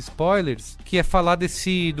gente ir pros spoilers, que é falar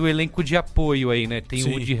do elenco de apoio aí, né? Tem Sim.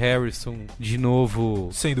 o Woody Harrison de novo.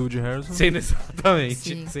 Sem dúvida, Harrison. Sendo exatamente.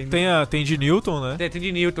 Sim. Sem Tem de Newton, né? Tem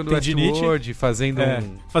de Newton do Tem de Nietzsche. Westworld fazendo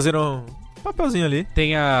Fazendo um papelzinho ali.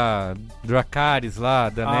 Tem a Dracarys lá,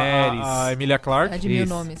 Daenerys. A Emilia Clarke. É de mil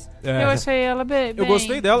Isso. nomes. É. Eu achei ela bem. Eu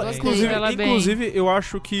gostei dela. Gostei Inclusive, dela bem. inclusive eu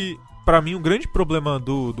acho que, pra mim, o grande problema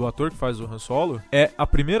do ator que faz o Han Solo é a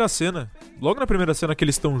primeira cena. Logo na primeira cena que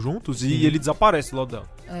eles estão juntos e ele desaparece do lado dela.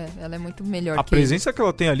 Ela é muito melhor A que presença que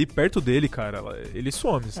ela tem ali perto dele, cara, ele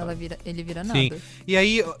some, ele. sabe? Ele vira nada. Sim. E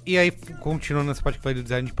aí, continuando nessa parte que eu falei do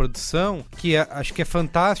design de produção, que acho que é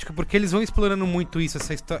fantástico, porque eles vão explorando muito isso,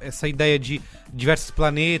 essa ideia de diversos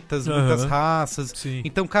planetas, muitas raças. Sim.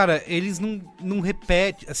 Então, cara, eles não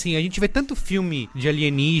repetem. Assim, a gente vê tanto filme de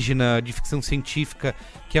alienígena, de ficção científica,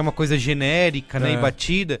 que é uma coisa genérica, né, e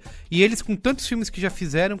batida. E eles, com tantos filmes que já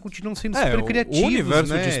fizeram, continuam sendo super criativos. O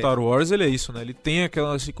universo né? de Star Wars, ele é isso, né? Ele tem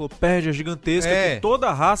aquela enciclopédia gigantesca que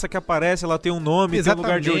toda raça que aparece, ela tem um nome, tem um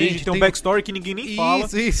lugar de origem, tem um backstory que ninguém nem fala.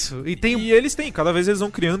 Isso. E eles têm, cada vez eles vão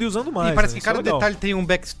criando e usando mais. E parece né? que cada Isso é legal. detalhe tem um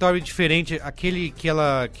backstory diferente. Aquele que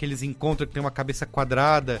eles encontram que tem uma cabeça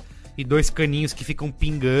quadrada e dois caninhos que ficam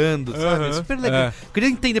pingando, sabe? É super legal. Eu queria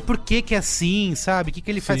entender por que é assim, sabe? O que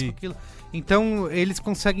ele faz com aquilo. Então, eles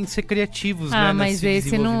conseguem ser criativos, né? Mas nesse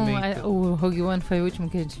esse não. desenvolvimento. O Rogue One foi o último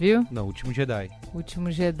que a gente viu? Não, o Último Jedi. O Último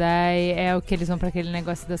Jedi é o que eles vão pra aquele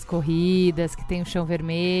negócio das corridas, que tem o chão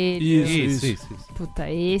vermelho. Isso. Puta,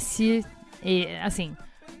 esse. Assim.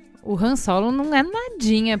 O Han Solo não é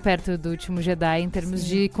nadinha perto do Último Jedi em termos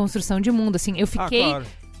de construção de mundo. Assim, eu fiquei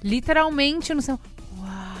literalmente no céu.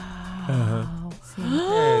 Uau!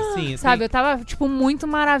 Sim, sabe, eu tava, tipo, muito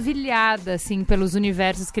maravilhada, assim, pelos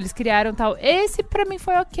universos que eles criaram e tal. Esse, pra mim,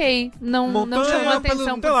 foi ok. Não chamou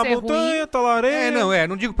atenção por ser ruim. Tá lá areia.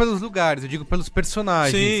 Não digo pelos lugares, eu digo pelos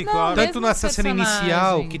personagens. Sim, claro. Tanto nessa cena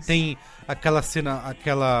inicial, que personagens. tem aquela cena,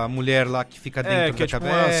 aquela mulher lá que fica dentro que é da tipo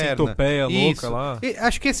caverna. uma centopeia louca Isso. lá. E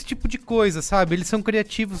acho que esse tipo de coisa, sabe? Eles são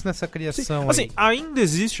criativos nessa criação. Assim, ainda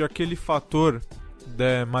existe aquele fator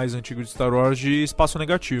mais antigo de Star Wars de espaço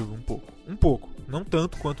negativo, um pouco. Não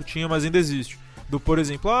tanto quanto tinha, mas ainda existe. Por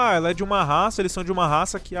exemplo, ela é de uma raça, eles são de uma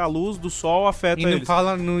raça que a luz do sol afeta eles. E não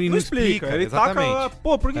fala, não explica. Ele exatamente. taca,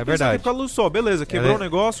 por que é que eles aqui por causa da luz do sol? Beleza, quebrou o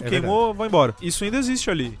negócio, queimou, vai embora. Isso ainda existe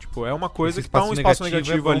ali. Tipo, é uma coisa que tá um espaço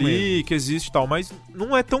negativo ali, que existe e tal, mas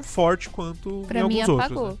não é tão forte quanto pra em mim alguns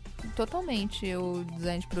apagou outros. Né? totalmente o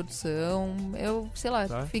design de produção. Eu, sei lá,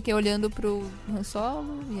 Tá. fiquei olhando pro Han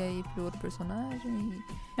Solo e aí pro outro personagem.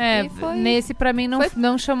 É, E foi- nesse pra mim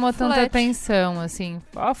não chamou tanta flat. atenção, assim.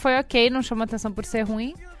 Foi ok, não chamou atenção por ser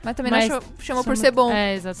ruim. Mas também Mas não chamou por ser bom.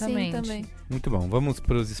 É, exatamente. Sim, também. Muito bom. Vamos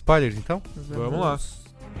pros spoilers, então? Vamos lá.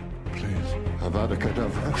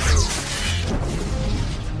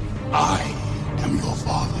 I am your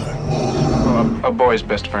father. A boy's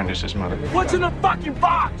best friend is his mother. What's in the fucking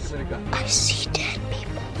box? I see dead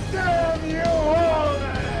people. Damn you all to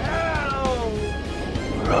hell!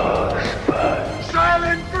 Rosebud.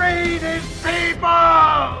 Silent breed is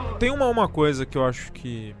people! Tem uma coisa que eu acho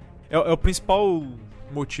que é o principal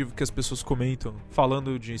motivo que as pessoas comentam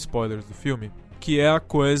falando de spoilers do filme, que é a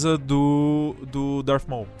coisa do Darth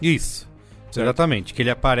Maul. Isso. Certo. Exatamente, que ele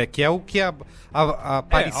aparece, que é o que a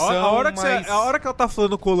aparição a hora mais... a hora que ela tá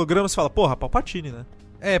falando com o holograma, você fala, porra, Palpatine, né?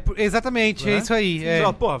 Exatamente, é isso aí. Você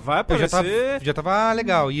fala, porra, vai aparecer... Já tava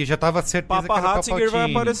legal, e já tava certeza Papa que era Ratzinger Palpatine.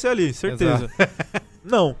 vai aparecer ali, certeza.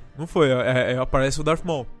 Não foi, aparece o Darth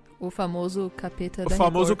Maul. O famoso capeta da O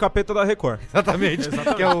famoso Record. capeta da Record. Exatamente.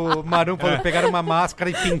 Que é o Marum falou, pegaram uma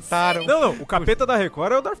máscara e pintaram. Não, o capeta da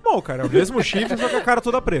Record é o Darth Maul, cara. É o mesmo chifre, só que a cara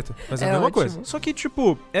toda preta. Mas é a mesma coisa. Só que,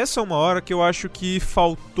 tipo, essa é uma hora que eu acho que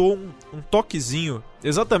faltou um toquezinho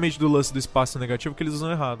exatamente do lance do espaço negativo que eles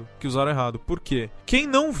usaram errado. Por quê? Quem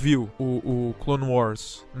não viu o Clone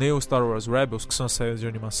Wars, nem o Star Wars Rebels, que são as séries de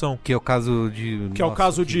animação... Que é o caso de... Que é o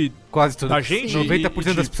caso de... Quase toda da gente.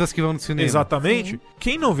 90% das pessoas que vão no cinema. Exatamente. Sim.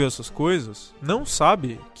 Quem não viu essas coisas não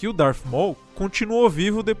sabe que o Darth Maul continuou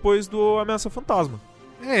vivo depois do Ameaça Fantasma.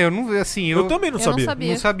 Eu também não sabia.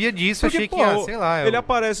 Não sabia disso, Porque, achei que, sei lá... Ele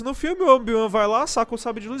aparece no filme, o Obi-Wan vai lá, saca o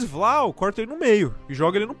sabre de luz, corta ele no meio e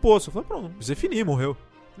joga ele no poço. Eu falei, pronto, Zefini morreu.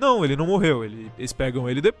 Não, ele não morreu. Eles pegam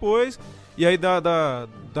ele depois, e aí da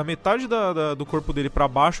metade do corpo dele pra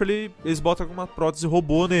baixo, eles botam uma prótese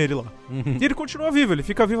robô nele lá. E ele continua vivo, ele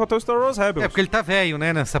fica vivo até o Star Wars Rebels. É porque ele tá velho,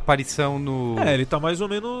 né, nessa aparição no... Ele tá mais ou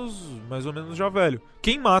menos já velho.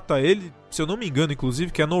 Quem mata ele, se eu não me engano,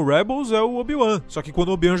 inclusive, que é no Rebels, é o Obi-Wan. Só que quando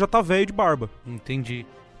o Obi-Wan já tá velho de barba. Entendi.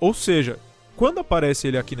 Ou seja, quando aparece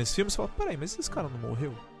ele aqui nesse filme, você fala, peraí, mas esse cara não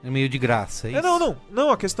morreu? É meio de graça, é isso? Não,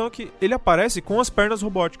 a questão é que ele aparece com as pernas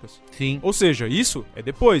robóticas. Sim. Ou seja, isso é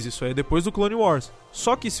depois do Clone Wars.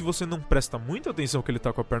 Só que se você não presta muita atenção que ele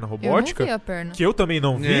tá com a perna robótica... Eu não vi a perna. Que eu também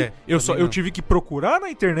não vi, eu tive que procurar na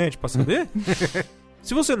internet pra saber...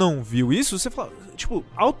 Se você não viu isso, você fala, tipo,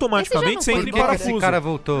 automaticamente você entra em parafuso. Esse cara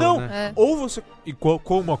voltou, não, né? Ou você,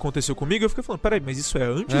 como aconteceu comigo, eu fiquei falando, peraí, mas isso é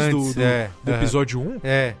antes do episódio 1?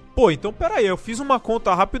 Pô, então peraí, eu fiz uma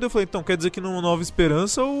conta rápida e falei, então quer dizer que no Nova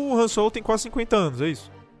Esperança o Han Solo tem quase 50 anos, é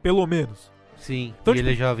isso? Pelo menos. Sim, então, e tipo,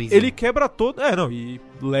 ele é jovem. Ele quebra todo... e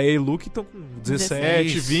Leia e Luke estão com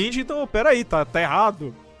 17, 20, então peraí, tá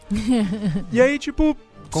errado. E aí, tipo...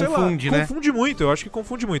 Confunde, né? Confunde muito, eu acho que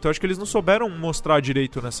confunde muito. Eu acho que eles não souberam mostrar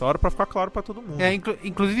direito nessa hora pra ficar claro pra todo mundo.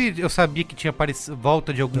 Inclusive, eu sabia que tinha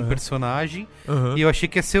volta de algum personagem e eu achei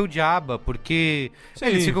que ia ser o Jabba, porque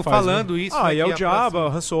eles ficam falando isso. E é o Jabba,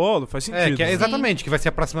 Han Solo, faz sentido. Exatamente, que vai ser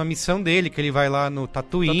a próxima missão dele, que ele vai lá no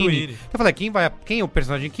Tatooine. Então eu falei, quem é o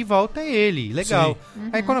personagem que volta é ele, legal.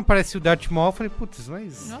 Aí quando aparece o Darth Maul, eu falei, putz,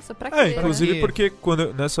 mas... Nossa, pra quê? Inclusive porque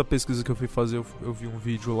nessa pesquisa que eu fui fazer, eu vi um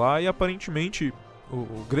vídeo lá e aparentemente...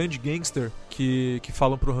 O grande gangster que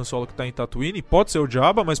falam pro Han Solo que tá em Tatooine pode ser o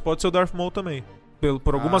Jabba, mas pode ser o Darth Maul também.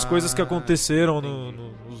 Por algumas coisas que aconteceram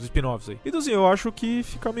nos spin-offs aí. Então assim, eu acho que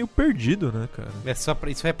fica meio perdido, né, cara?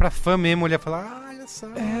 Isso é pra fã mesmo, olhar e falar, olha só.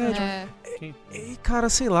 Cara,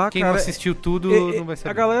 sei lá, Quem cara. Quem não assistiu tudo não vai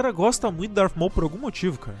saber. A galera gosta muito do Darth Maul por algum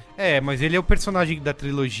motivo, cara. Mas ele é o personagem da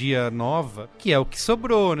trilogia nova, que é o que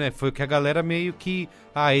sobrou, né? Foi o que a galera meio que...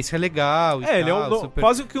 esse é legal e tal, ele é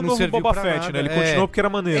quase que o novo Boba Fett, né? Ele continuou porque era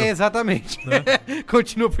maneiro. Exatamente. Né?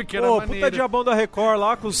 Continuou porque era maneiro. Puta diabão da Record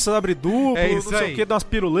lá com o sabre duplo, não sei o que, das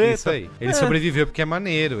piruletas. Isso aí. Ele sobreviveu porque é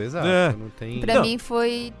maneiro, exato. Não tem... Pra mim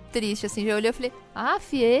foi triste, assim. Já olhei e falei,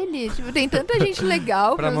 ele? Tipo, tem tanta gente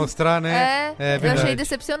legal. Pra mostrar, né? Eu achei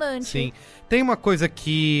decepcionante. Sim. Tem uma coisa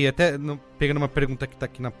que, até pegando uma pergunta que tá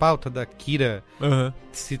aqui na pauta, da Kira,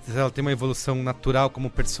 se ela tem uma evolução natural como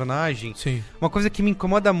personagem. Sim. Uma coisa que me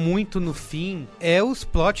incomoda muito no fim é os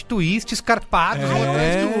plot twists carpados um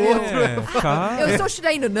atrás do outro. Eu estou te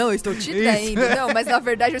traindo, não, eu estou te traindo, não, mas na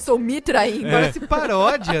verdade eu estou me traindo. Parece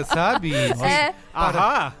paródia, sabe?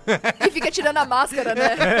 E fica tirando a máscara,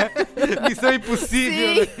 né? Missão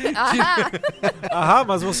Impossível. Sim.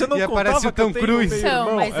 Mas você não contava aparece o Tom Cruise.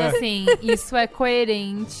 Não, mas assim, isso é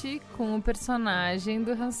coerente com o personagem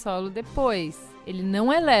do Han Solo depois. Ele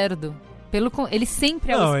não é lerdo. Ele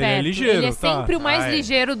sempre é o esperto. Ele é ligeiro, ele é sempre o mais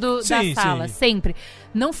ligeiro da sala, sempre.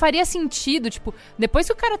 Não faria sentido, tipo, depois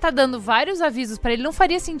que o cara tá dando vários avisos pra ele, não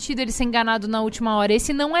faria sentido ele ser enganado na última hora.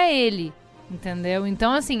 Esse não é ele. Entendeu?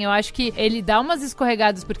 Então, assim, eu acho que ele dá umas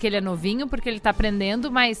escorregadas porque ele é novinho, porque ele tá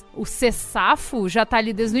aprendendo, mas o ser safo já tá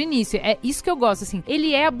ali desde o início. É isso que eu gosto, assim.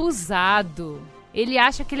 Ele é abusado. Ele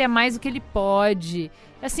acha que ele é mais do que ele pode.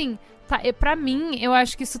 Assim, pra mim, eu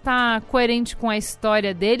acho que isso tá coerente com a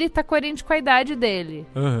história dele e tá coerente com a idade dele.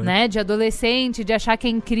 Né? De adolescente, de achar que é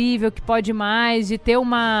incrível, que pode mais, de ter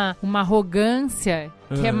uma arrogância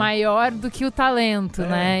que é maior do que o talento,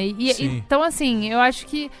 né? Então, assim, eu acho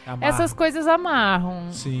que essas coisas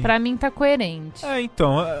amarram. Sim. Pra mim tá coerente.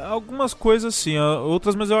 Então, algumas coisas sim,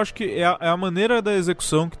 outras, mas eu acho que é a maneira da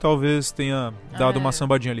execução que talvez tenha dado uma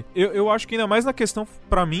sambadinha ali. Eu acho que ainda mais na questão,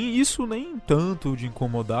 pra mim, isso nem tanto de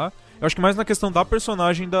incomodar. Eu acho que mais na questão da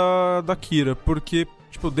personagem da Kira, porque...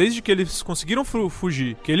 Tipo, desde que eles conseguiram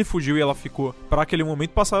fugir, que ele fugiu e ela ficou, pra aquele momento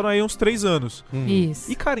passaram aí uns 3 anos.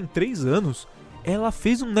 Isso. E, cara, em 3 anos, ela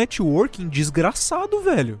fez um networking desgraçado,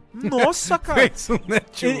 velho. Nossa, cara. Fez um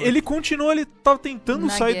networking. Ele continuou, ele tava tentando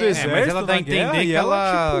sair do exército, mas ela dá a entender que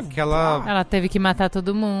ela... Ela teve que matar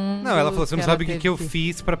todo mundo. Não, ela falou, você não sabe o que eu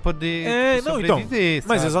fiz pra poder sobreviver, então,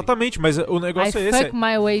 mas exatamente, mas o negócio é esse. Fuck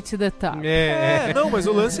my way to the top. Não, mas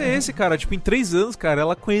o lance é esse, cara. Tipo, em 3 anos, cara,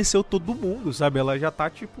 ela conheceu todo mundo, sabe? Ela já tá,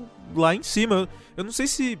 tipo, lá em cima. Eu não sei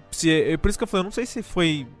se é por isso que eu falei, eu não sei se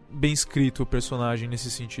foi bem escrito o personagem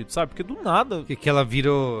nesse sentido, sabe? Porque do nada... Que ela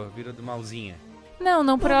virou do malzinha.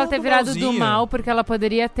 Não por ela ter virado do mal, porque ela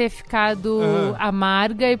poderia ter ficado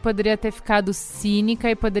amarga e poderia ter ficado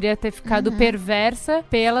cínica e poderia ter ficado perversa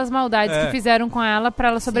pelas maldades que fizeram com ela pra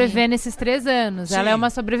ela sobreviver nesses 3 anos. Sim. Ela é uma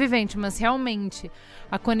sobrevivente, mas realmente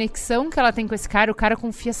a conexão que ela tem com esse cara, o cara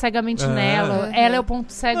confia cegamente nela. Ela é o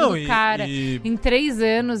ponto cego do cara. Em 3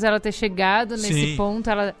 anos ela ter chegado nesse ponto,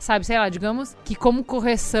 ela, sabe, sei lá, digamos que como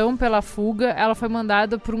correção pela fuga, ela foi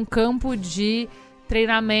mandada pra um campo de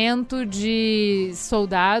treinamento de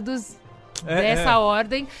soldados dessa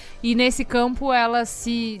ordem, e nesse campo ela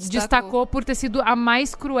se destacou por ter sido a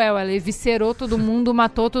mais cruel. Ela eviscerou todo mundo,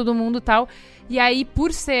 matou todo mundo e tal. E aí,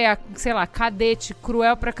 por ser, sei lá, cadete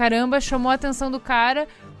cruel pra caramba, chamou a atenção do cara,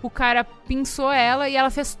 o cara pinçou ela e ela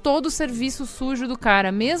fez todo o serviço sujo do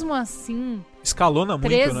cara. Mesmo assim... Escalona muito,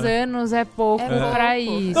 3 né? anos é pouco pra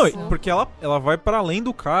isso. Não, porque ela vai pra além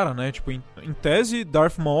do cara, né? Tipo, em tese,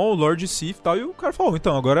 Darth Maul, Lord Sith e tal, e o cara falou,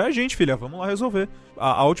 então, agora é a gente, filha, vamos lá resolver.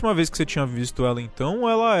 A última vez que você tinha visto ela, então,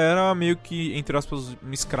 ela era meio que, entre aspas,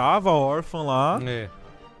 uma escrava, órfã lá.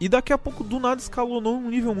 E daqui a pouco, do nada, escalonou um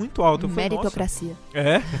nível muito alto. Eu falei, meritocracia.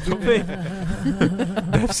 Tudo bem.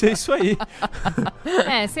 Deve ser isso aí.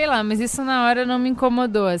 Sei lá, mas isso na hora não me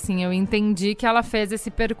incomodou, assim. Eu entendi que ela fez esse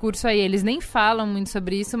percurso aí. Eles nem falam muito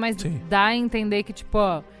sobre isso, mas dá a entender que, tipo,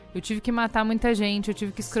 ó... Eu tive que matar muita gente, eu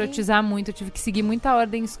tive que escrotizar muito, eu tive que seguir muita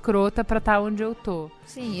ordem escrota pra estar onde eu tô.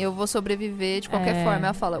 Sim, eu vou sobreviver de qualquer forma.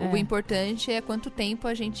 Ela fala, o importante é quanto tempo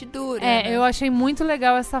a gente dura. Eu achei muito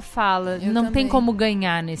legal essa fala. Não também. tem como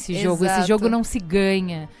ganhar nesse jogo. Esse jogo não se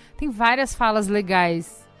ganha. Tem várias falas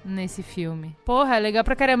legais nesse filme. Porra, é legal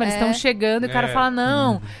pra caramba. Eles estão chegando e o cara fala,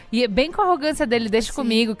 não. E bem com a arrogância dele, deixa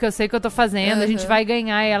comigo, que eu sei o que eu tô fazendo, a gente vai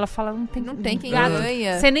ganhar. E ela fala, não tem quem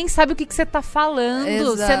ganha. Você nem sabe o que você tá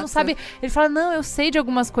falando. Você não sabe. Ele fala, não, eu sei de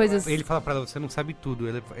algumas coisas. Ele fala pra ela, você não sabe tudo.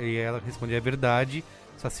 E ela responde, é verdade.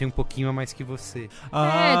 Só sei um pouquinho a mais que você.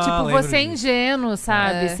 Tipo, você é ingênuo,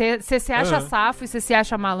 sabe? Você se acha safo e você se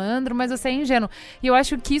acha malandro, mas você é ingênuo. E eu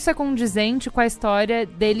acho que isso é condizente com a história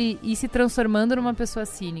dele ir se transformando numa pessoa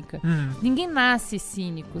cínica. Ninguém nasce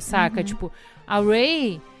cínico, saca? Tipo, a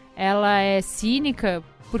Rey, ela é cínica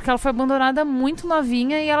porque ela foi abandonada muito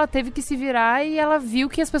novinha e ela teve que se virar e ela viu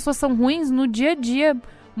que as pessoas são ruins no dia a dia.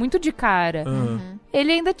 Muito de cara.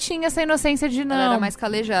 Ele ainda tinha essa inocência de não. Ela era mais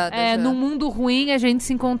calejada. No mundo ruim a gente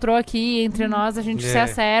se encontrou aqui, entre nós a gente se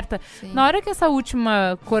acerta. Sim. Na hora que essa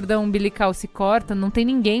última cordão umbilical se corta, não tem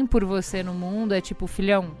ninguém por você no mundo. É tipo,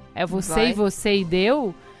 filhão, é você e você e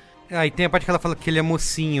deu. E tem a parte que ela fala que ele é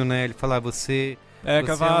mocinho, né? Ele fala, você...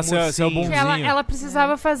 você é o bonzinho. Ela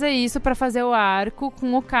precisava fazer isso pra fazer o arco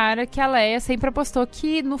com o cara que a Leia sempre apostou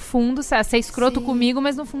que, no fundo, você é escroto comigo,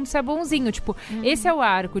 mas no fundo você é bonzinho. Tipo, esse é o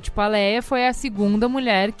arco. Tipo, a Leia foi a segunda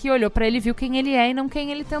mulher que olhou pra ele e viu quem ele é e não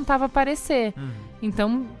quem ele tentava parecer.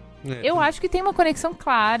 Então, eu acho que tem uma conexão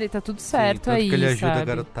clara e tá tudo certo aí, que ele ajuda sabe? a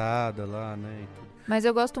garotada lá, né? Mas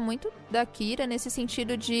eu gosto muito da Kira nesse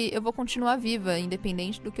sentido de eu vou continuar viva,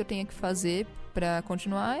 independente do que eu tenha que fazer pra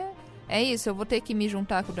continuar. É isso, eu vou ter que me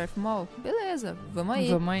juntar com o Darth Maul? Beleza, vamos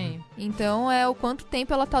aí. Então é o quanto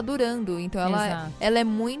tempo ela tá durando. Então ela é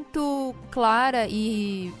muito clara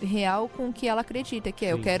e real com o que ela acredita, que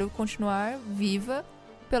é eu quero continuar viva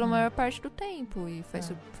pela maior parte do tempo. E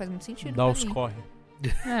faz muito sentido. Dá os corre.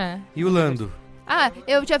 E o Lando?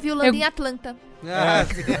 Eu já vi o Lando em Atlanta.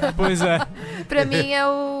 Pois é. Pra mim é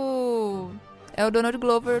o Donald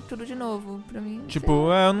Glover tudo de novo, pra mim. Tipo,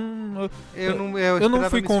 eu não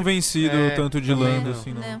fui convencido tanto de Lando,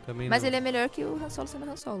 assim, não. Mas ele é melhor que o Han Solo sendo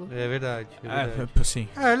Han Solo. É verdade. Sim.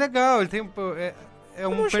 É legal, ele tem é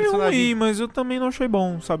um eu não achei personagem ruim, mas eu também não achei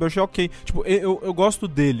bom, sabe? Eu achei ok. Tipo, eu gosto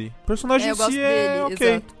dele. O personagem em si é ok,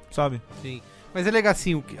 exato. Sabe? Sim. Mas é legal,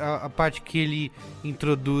 assim, a parte que ele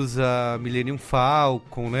introduz a Millennium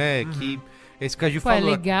Falcon, né? Que esse que a gente falou.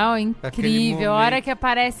 É legal, é incrível. A hora que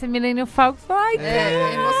aparece Millennium Falcon,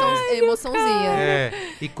 emoçãozinha.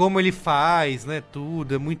 E como ele faz, né?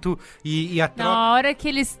 Tudo, é muito... E a Na hora que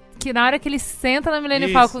eles que na hora que ele senta na Millennium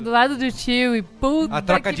Isso. Falcon do lado do tio e puta A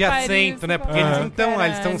troca que de pariu, assento, né? Porque isso, eles não estão lá,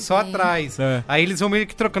 eles estão só sim. atrás. É. Aí eles vão meio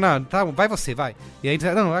que trocando. Ah, tá, vai você, vai. E aí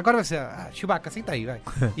eles não, agora você. Ah, Chewbacca, senta aí, vai.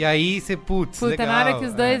 E aí você, putz, Puta, legal. na hora que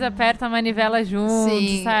os dois apertam a manivela juntos,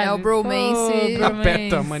 Sim, sabe? é o bromance. Pô,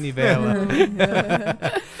 Aperta a manivela.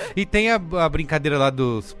 E tem a brincadeira lá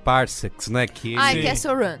dos parsecs, né? Que Ai, ele-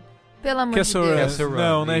 Castle Run. Pelo amor Castle de Deus. Run. Castle Run,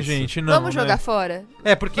 Não, né, isso. gente? Não, Vamos né? jogar fora?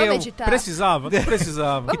 É, porque Vamos eu- editar? Precisava, não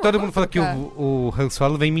precisava. e todo mundo fala que trocar. o Han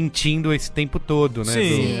Solo vem mentindo esse tempo todo, né?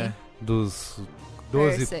 Sim. Dos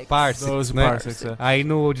 12 Parsecs. parsecs, 12 né? parsecs, é. Aí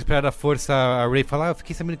no Despertar da Força, a Rey fala, eu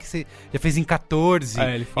fiquei sabendo que você já fez em 14.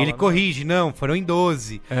 Aí ele fala, ele corrige, não, foram em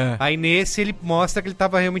 12. É. Aí nesse ele mostra que ele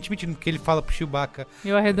tava realmente mentindo, porque ele fala pro Chewbacca,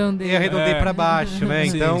 Eu arredondei. e arredondei É. pra baixo, né?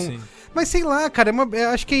 Sim, Então... sim. Mas sei lá, cara, eu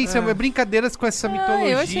acho que é isso, é brincadeiras com essa mitologia.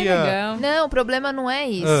 Eu achei legal. Não, o problema não é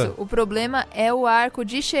isso. Ah. O problema é o arco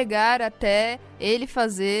de chegar até ele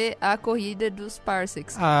fazer a corrida dos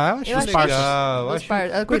parsecs. Ah, eu acho Eu achei legal. Os acho- par- a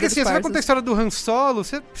corrida Porque dos assim, você vai parsecs. contar a história do Han Solo,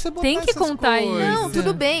 você precisa botar Tem que essas contar coisas. isso. Não,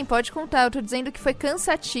 tudo bem, pode contar. Eu tô dizendo que foi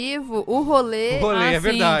cansativo o rolê. O rolê, Ah, é sim,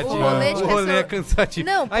 verdade. o rolê de O rolê é pessoa- cansativo.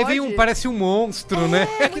 Não, Aí vem pode. parece um monstro, né?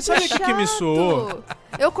 É, muito sabe o que me chato. soou?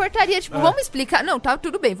 Eu cortaria, tipo, vamos explicar. Não, tá,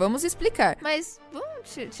 tudo bem, vamos explicar. Mas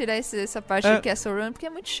vamos tirar essa parte É. do Castle Run, porque é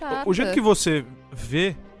muito chato. O jeito que você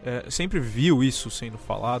vê, sempre viu isso sendo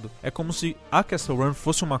falado, é como se a Castle Run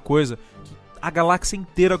fosse uma coisa que a galáxia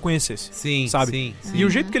inteira conhecesse. Sim, sabe? sim, sim. E o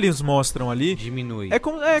jeito que eles mostram ali Diminui. é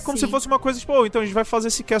como Sim. se fosse uma coisa, tipo, então a gente vai fazer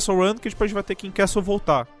esse Castle Run que depois a gente vai ter que ir em Castle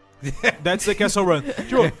voltar. That's the Castle Run.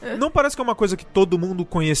 Tipo, não parece que é uma coisa que todo mundo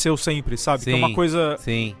conheceu sempre, sabe? Que é uma Sim, coisa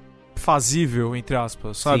Sim. fazível, entre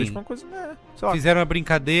aspas, sabe? Sim. Tipo, uma coisa, sei lá, Fizeram uma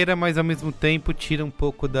brincadeira, mas ao mesmo tempo tira um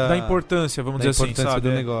pouco da importância, vamos da dizer assim, importância sabe?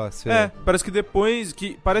 do negócio. Parece que depois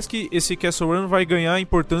parece que esse Castle Run vai ganhar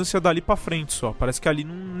importância dali pra frente só. Parece que ali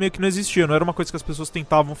meio que não existia, não era uma coisa que as pessoas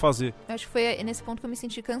tentavam fazer. Eu acho que foi nesse ponto que eu me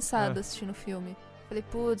senti cansada assistindo o filme. Falei,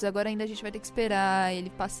 putz, agora ainda a gente vai ter que esperar ele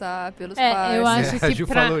passar pelos parques. Eu acho a que Ju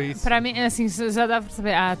pra, falou isso. pra mim, assim, já dá pra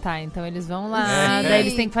saber. Ah, tá, então eles vão lá, Sim. daí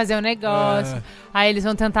eles têm que fazer um negócio, aí eles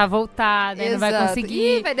vão tentar voltar, daí não vai Exato.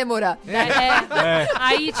 conseguir. Ih, vai demorar.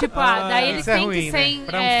 Aí, tipo, daí eles isso é têm ruim, que né? ser.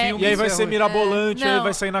 Pra um filme E aí isso vai é ser ruim. mirabolante, aí Não.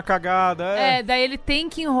 vai sair na cagada. Daí ele tem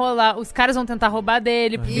que enrolar. Os caras vão tentar roubar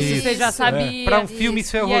dele, porque isso você já Isso. sabia. Pra um filme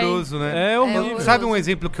isso é E aí- horroroso, né? É horrível. horroroso. Sabe um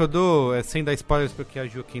exemplo que eu dou, sem dar spoilers porque a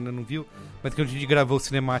Ju aqui ainda não viu, mas que a gente gravou o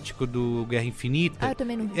cinemático do Guerra Infinita. Ah, eu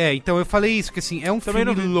também não vi. Então eu falei isso, que assim, é um Também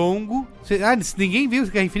filme não vi. longo. Ninguém viu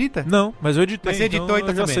Guerra Infinita? Não, mas eu editei. Mas você editou, então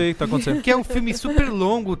eu já também. sei o que tá acontecendo. Que é um filme super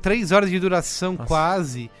longo, 3 horas de duração Nossa.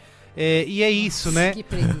 quase. E é isso, né? Que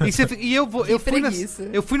preguiça.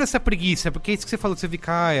 Eu fui nessa preguiça, porque é isso que você falou, você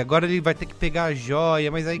fica, agora ele vai ter que pegar a joia,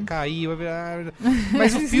 mas aí caiu, vai virar...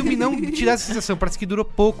 Mas o filme não te dá essa sensação, parece que durou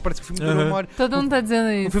pouco, parece que o filme durou uma hora. Todo mundo tá dizendo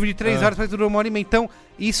Um isso. filme de 3 horas, parece que durou uma hora e meia. Então,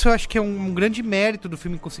 isso eu acho que é um grande mérito do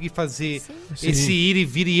filme conseguir fazer esse ir e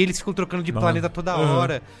vir, e eles ficam trocando de planeta toda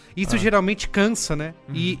hora. Isso geralmente cansa, né?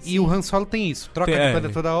 E o Han Solo tem isso, troca de planeta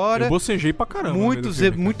toda hora. Eu bocejei pra caramba. no meio do filme,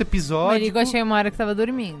 cara. Muito O episódio. Merigo achei uma hora que tava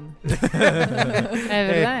dormindo. É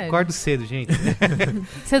verdade? Acordo cedo, gente.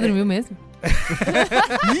 Você dormiu mesmo?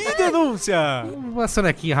 Ih, denúncia! Uma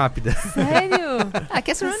sonequinha rápida. Sério? Ah,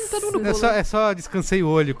 Castle Run todo mundo pula. É só descansei o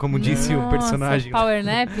olho, como disse o Nossa, personagem. Power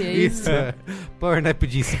nap, é isso? Isso, Power nap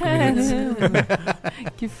de 5 minutos. Caramba.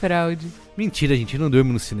 Que fraude. Mentira, gente, eu não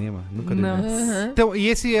durmo no cinema. Nunca durmo. Nossa. Então, e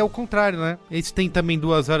esse é o contrário, né? Esse tem também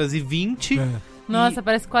 2 horas e 20. Nossa,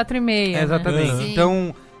 parece 4h30. Exatamente. Sim.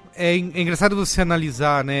 Então, é engraçado você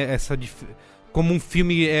analisar, né, como um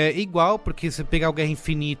filme é igual, porque você pegar o Guerra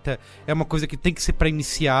Infinita é uma coisa que tem que ser pra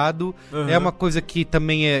iniciado, é uma coisa que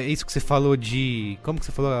também é isso que você falou de... Como que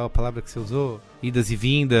você falou a palavra que você usou? Idas e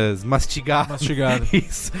vindas, mastigar. Mastigado.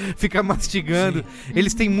 Isso, ficar mastigando.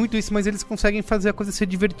 Eles têm muito isso, mas eles conseguem fazer a coisa ser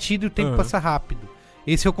divertida e o tempo passar rápido.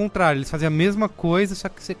 Esse é o contrário, eles fazem a mesma coisa, só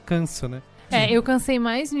que você cansa, né? Eu cansei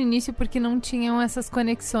mais no início porque não tinham essas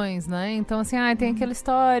conexões, né? Então, assim, tem aquela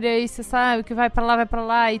história e você sabe que vai pra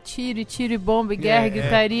lá, e tiro, e bomba, e guerra, e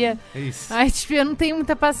gritaria. É isso. Aí, tipo, eu não tenho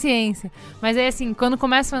muita paciência. Mas aí, assim, quando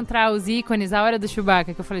começam a entrar os ícones, a hora do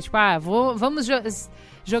Chewbacca, que eu falei, tipo, vamos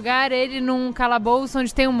jogar ele num calabouço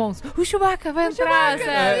onde tem um monstro. O Chewbacca vai entrar,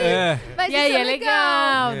 sabe? Mas E aí isso é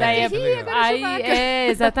legal. Daí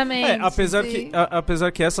exatamente.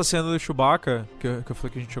 Apesar que essa cena do Chewbacca, que eu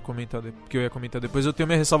falei que a gente ia comentar, que eu ia comentar depois, eu tenho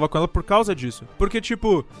minha ressalva com ela por causa disso. Porque,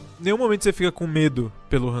 tipo, em nenhum momento você fica com medo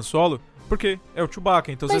pelo Han Solo, Porque é o Chewbacca,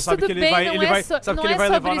 então Mas você sabe tudo que ele bem, vai, não ele é vai, so- sabe não que ele é vai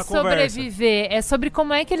levar sobre na conversa. sobreviver, é sobre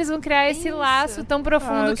como é que eles vão criar esse Isso. laço tão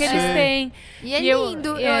profundo que eles Sei. têm. E é lindo,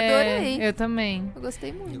 eu adorei. Eu também. Eu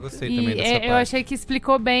gostei muito. Eu gostei E também dessa parte. eu achei que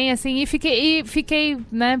explicou bem, assim, e fiquei,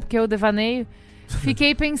 né, porque eu devaneio,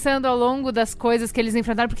 fiquei pensando ao longo das coisas que eles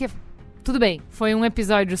enfrentaram, porque, tudo bem, foi um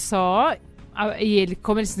episódio só, e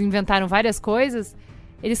como eles inventaram várias coisas,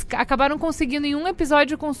 eles acabaram conseguindo em um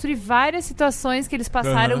episódio construir várias situações que eles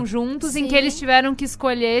passaram juntos, em Sim. que eles tiveram que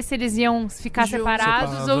escolher se eles iam ficar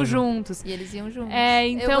separados ou juntos. E eles iam juntos.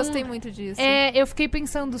 Então, eu gostei muito disso. Eu fiquei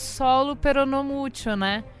pensando solo pero no mucho,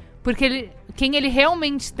 né? Porque quem ele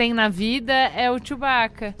realmente tem na vida é o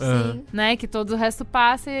Chewbacca. Sim. Né? Que todo o resto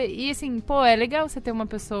passa. E assim, pô, é legal você ter uma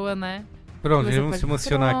pessoa, né? Pronto, Você vamos pode- se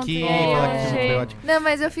emocionar Pronto, aqui. é, falar eu que achei. foi ótimo. Não,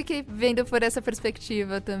 mas eu fiquei vendo por essa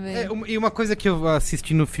perspectiva também. E uma coisa que eu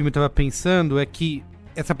assisti no filme e tava pensando é que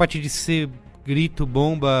essa parte de ser grito,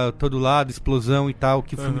 bomba, todo lado, explosão e tal,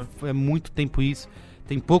 que o filme é muito tempo isso.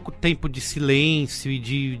 Tem pouco tempo de silêncio e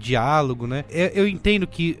de diálogo, né? Eu entendo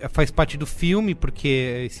que faz parte do filme, porque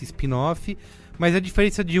é esse spin-off, mas a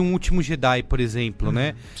diferença de um Último Jedi, por exemplo,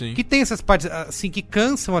 né? Sim. Que tem essas partes, assim, que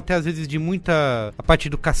cansam até às vezes de muita... A parte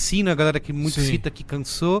do cassino, a galera que muito Sim. cita que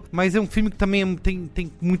cansou, mas é um filme que também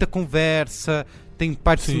tem muita conversa, tem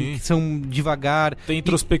partes Sim. que são devagar. Tem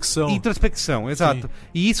introspecção. Introspecção, exato. Sim.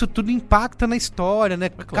 E isso tudo impacta na história, né?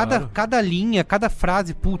 claro. Cada linha, cada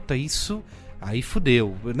frase, puta, isso... Aí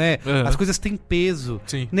fudeu, né? Uhum. As coisas têm peso.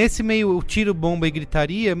 Sim. Nesse meio, o tiro, bomba e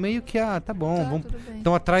gritaria, meio que, tá bom, vamos... tudo bem.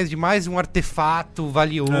 Estão atrás de mais um artefato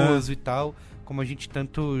valioso e tal, como a gente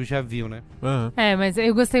tanto já viu, né? Uhum. Mas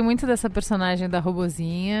eu gostei muito dessa personagem da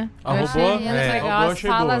robozinha. A Eu robô? achei ela É. legal, A robô as achei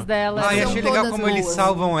falas boa. dela. E São achei legal todas como eles boas.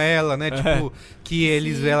 salvam ela, né? Tipo, que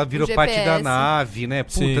ela virou o parte da GPS. nave, né?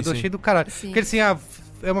 Puta, Sim, eu sim. achei do caralho. Sim. Porque assim,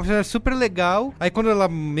 é uma personagem super legal. Aí quando ela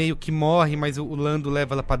meio que morre, mas o Lando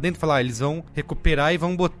leva ela pra dentro, fala, eles vão recuperar e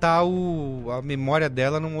vão botar a memória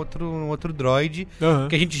dela num outro droid, Uhum.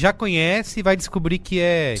 que a gente já conhece e vai descobrir que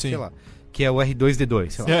é, Sim. sei lá, que é o R2-D2,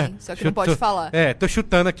 sei lá. Sim, só que não pode falar. Tô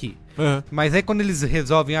chutando aqui. Uhum. Mas aí quando eles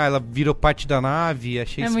resolvem, ela virou parte da nave,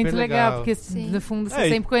 achei É super muito legal, porque Sim. no fundo você É,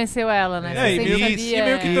 sempre conheceu ela, né? E Você sempre meio, sabia. e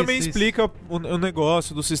meio que Isso, também isso. explica o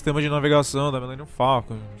negócio do sistema de navegação da Millennium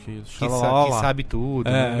Falcon. Que que sabe tudo,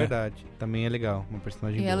 né? É verdade. Também é legal, uma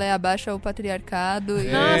personagem E boa. ela abaixa o patriarcado. E...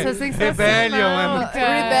 Nossa, sensacional. Rebellion, é muito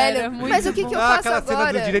cara, Rebellion. muito Mas o que bom. eu faço aquela cena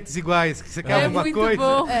agora? dos direitos iguais, que você quer É alguma muito coisa.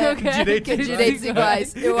 bom. Eu quero Direitos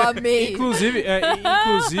iguais. Eu amei. Inclusive,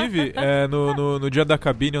 no dia da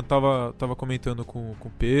cabine eu tava comentando com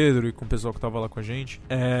o Pedro e com o pessoal que tava lá com a gente,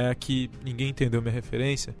 que ninguém entendeu minha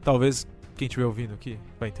referência. Talvez quem estiver ouvindo aqui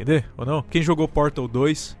vai entender ou não. Quem jogou Portal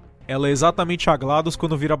 2, ela é exatamente a GLaDOS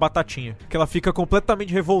quando vira batatinha. Que ela fica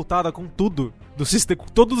completamente revoltada com tudo do sistema, com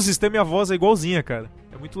todo o sistema, e a voz é igualzinha, cara.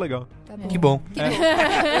 É muito legal. Tá bom. Que bom.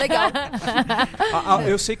 Legal.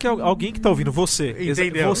 Eu sei que alguém que tá ouvindo, você.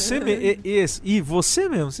 Entendeu. Você você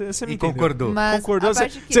mesmo, você me E entendeu. concordou. Mas Concordou, a você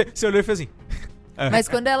parte que... você olhou e fez assim. Mas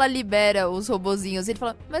quando ela libera os robozinhos, ele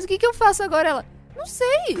fala, mas o que eu faço agora? Ela, não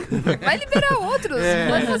sei. Vai liberar outros.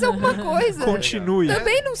 Vai fazer alguma coisa. Continue.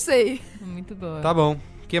 Também não sei. Muito boa. Tá bom.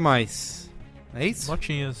 O que mais? É isso?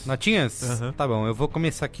 Notinhas. Notinhas? Uhum. Tá bom, eu vou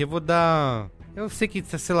começar aqui, eu vou dar... Eu sei que,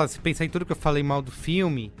 sei lá, se pensar em tudo que eu falei mal do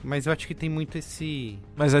filme, mas eu acho que tem muito esse...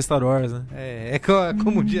 Mas é Star Wars, né?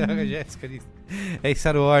 Como diz a Jéssica disse. É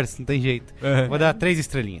Star Wars, não tem jeito. Vou dar 3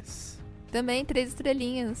 estrelinhas. Também 3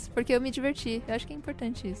 estrelinhas, porque eu me diverti. Eu acho que é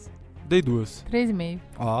importante isso. Dei 2. 3,5.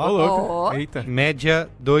 Ó, louco. Ó. Eita. Média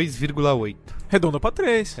 2,8. Redonda pra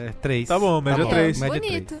 3. 3. Tá bom, média 3. Média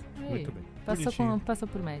Bonito. 3. Muito bem. Passou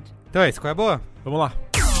por média. Então é isso, qual é a boa? Vamos lá.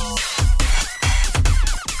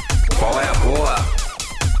 Qual é a boa?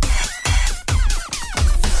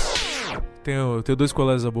 Tenho 2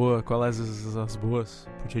 colégios as boas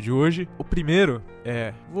pro dia de hoje. O primeiro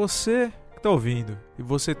é você que tá ouvindo e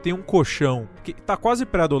você tem um colchão que tá quase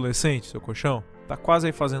pré-adolescente, seu colchão. Tá quase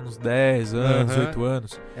aí fazendo uns 10 anos, 8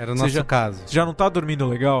 anos. Era o nosso caso. Já não tá dormindo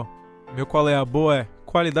legal? Meu qual é a boa é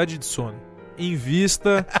qualidade de sono.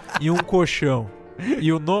 Invista em um colchão. E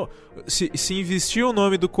se investir o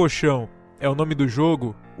nome do colchão é o nome do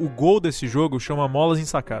jogo, o gol desse jogo chama Molas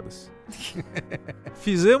Ensacadas.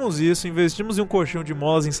 Fizemos isso, investimos em um colchão de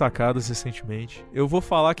molas ensacadas recentemente. Eu vou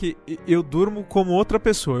falar que eu durmo como outra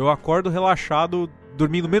pessoa. Eu acordo relaxado,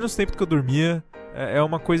 dormindo menos tempo do que eu dormia. É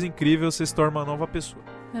uma coisa incrível, você se torna uma nova pessoa.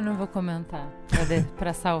 Eu não vou comentar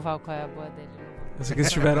pra salvar qual é a boa dele. Eu sei que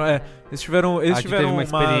eles tiveram uma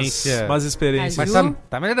experiência. umas experiências. Mas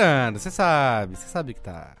tá melhorando, você sabe que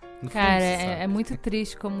tá. No fundo, Cara, você sabe. é muito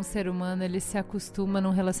triste como o ser humano ele se acostuma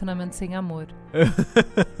num relacionamento sem amor.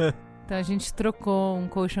 Então a gente trocou um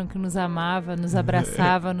colchão que nos amava, nos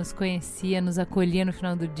abraçava, nos conhecia, nos acolhia no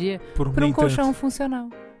final do dia por um colchão funcional.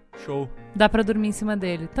 Show. Dá pra dormir em cima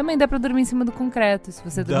dele. Também dá pra dormir em cima do concreto. Se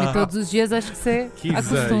você dormir todos os dias, acho que você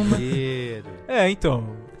acostuma. Exagero.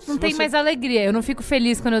 Então... Não tem mais alegria. Eu não fico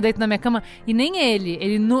feliz quando eu deito na minha cama. E nem ele.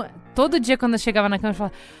 Todo dia quando eu chegava na cama, eu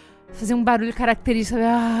falava... Fazia um barulho característico.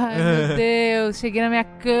 Ai, meu Deus. Cheguei na minha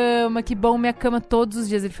cama. Que bom minha cama. Todos os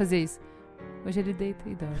dias ele fazia isso. Hoje ele deita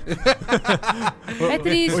e dorme. É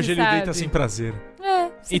triste, Hoje ele sabe? deita sem prazer.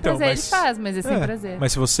 Sem prazer ele faz, mas é sem prazer.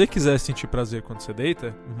 Mas se você quiser sentir prazer quando você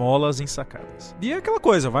deita, molas ensacadas. E é aquela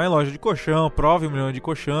coisa, vai em loja de colchão, prove 1 milhão de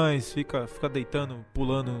colchões, fica deitando,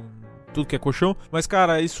 pulando tudo que é colchão. Mas,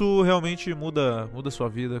 cara, isso realmente muda a sua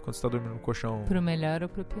vida quando você tá dormindo no colchão. Pro melhor ou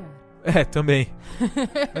pro pior? Também.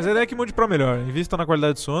 Mas a ideia é que mude pra melhor. Invista na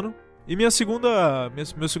qualidade de sono. E meu segundo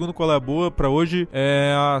qual é a boa pra hoje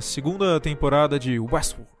é a 2ª temporada de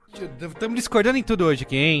Westworld. Estamos discordando em tudo hoje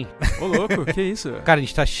aqui, hein? Ô, louco, que isso? Cara, a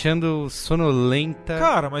gente tá achando sonolenta.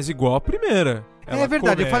 Cara, mas igual a primeira. É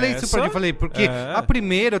verdade, eu falei isso pra ti, porque a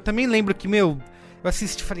primeira eu também lembro que, eu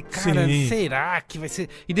assisti e falei, cara, será que vai ser...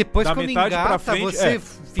 E depois da quando metade engata, pra frente, você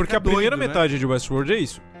fica porque a doido, primeira né? metade de Westworld é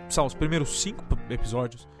isso. Os primeiros 5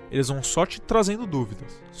 episódios, eles vão só te trazendo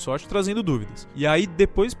dúvidas. E aí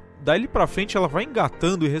depois... Daí pra frente ela vai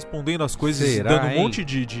engatando e respondendo as coisas e dando um monte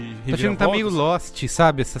de Tá achando que tá meio Lost,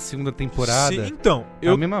 sabe? Essa 2ª temporada. Sim, então.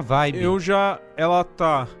 A mesma vibe. Ela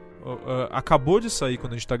tá... acabou de sair,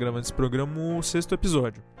 quando a gente tá gravando esse programa, o 6º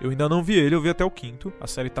episódio. Eu ainda não vi ele, eu vi até o 5º. A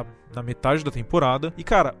série tá na metade da temporada. E,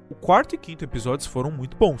 cara, o 4º e 5º episódios foram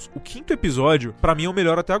muito bons. O 5º episódio, pra mim, é o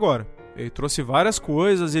melhor até agora. Ele trouxe várias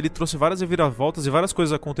coisas, ele trouxe várias reviravoltas e várias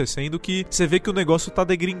coisas acontecendo que você vê que o negócio tá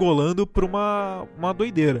degringolando pra uma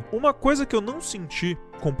doideira. Uma coisa que eu não senti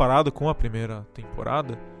comparado com a primeira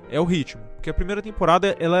temporada é o ritmo. Porque a primeira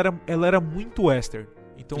temporada, ela era muito western.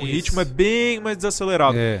 Então o ritmo é bem mais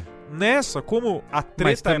desacelerado. Nessa, como a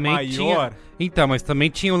treta é maior... Então, mas também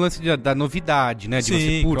tinha o lance da novidade, né? De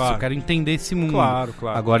você, eu quero entender esse mundo. Claro.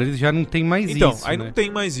 Agora eles já não tem mais isso, Então, aí né? não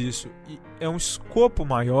tem mais isso. E é um escopo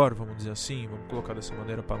maior, vamos dizer assim, vamos colocar dessa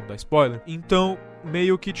maneira pra não dar spoiler. Então,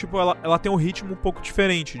 meio que, tipo, ela tem um ritmo um pouco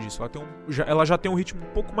diferente disso. Ela já tem um ritmo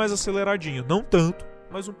um pouco mais aceleradinho. Não tanto,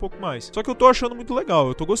 mas um pouco mais. Só que eu tô achando muito legal,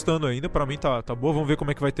 eu tô gostando ainda, pra mim tá boa, vamos ver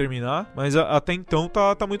como é que vai terminar. Mas até então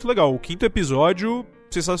tá muito legal. O 5º episódio...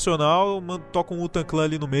 sensacional, toca um Wu-Tang Clan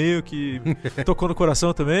ali no meio que tocou no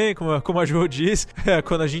coração também, como a Jo diz,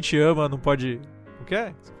 quando a gente ama não pode... O que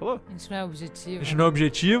é? Você falou? A gente não é objetivo. A gente não é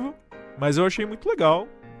objetivo, mas eu achei muito legal,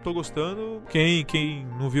 tô gostando. Quem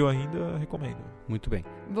não viu ainda, recomendo. Muito bem.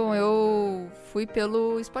 Bom, eu fui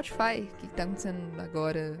pelo Spotify, o que tá acontecendo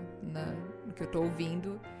agora no que eu tô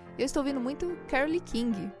ouvindo. Eu estou ouvindo muito Carole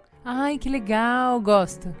King. Ai, que legal,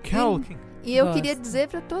 gosto. Carole King. E eu queria dizer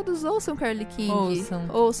pra todos, ouçam Carole King.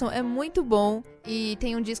 Ouçam, é muito bom. E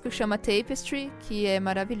tem um disco que chama Tapestry, que é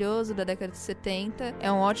maravilhoso, da década de 70.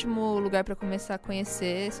 É um ótimo lugar pra começar a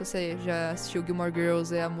conhecer. Se você já assistiu Gilmore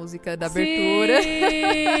Girls, é a música da abertura.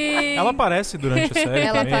 Ela aparece durante a série.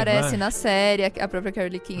 Ela também, aparece né? na série, a própria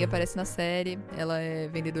Carole King aparece na série. Ela é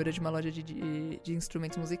vendedora de uma loja de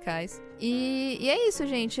instrumentos musicais. E é isso,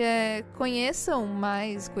 gente. Conheçam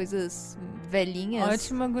mais coisas velhinhas.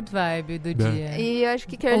 Ótima good vibe do dia. E eu acho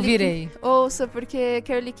que Carole Ouvirei. King... Ouça, porque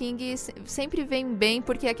Carole King sempre vem bem,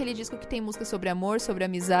 porque é aquele disco que tem música sobre amor, sobre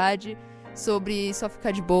amizade, sobre só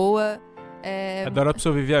ficar de boa. É da hora pra você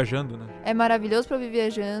ouvir viajando, né? É maravilhoso pra ouvir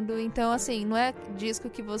viajando. Então, assim, não é disco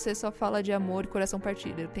que você só fala de amor e coração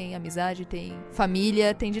partido. Tem amizade, tem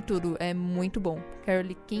família, tem de tudo. É muito bom.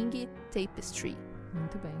 Carole King, Tapestry.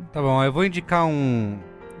 Muito bem. Tá bom, eu vou indicar um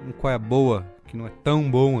qual é a boa, que não é tão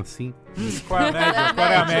bom assim. Qual é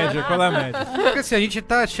a média? Porque assim, a gente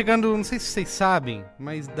tá chegando, não sei se vocês sabem,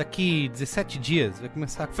 mas daqui 17 dias vai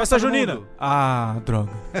começar a Festa Junina. Ah,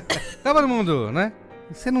 droga. Copa do Mundo, né?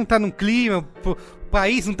 Você não tá num clima, o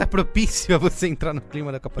país não tá propício a você entrar no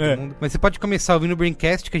clima da Copa do Mundo. Mas você pode começar ouvindo o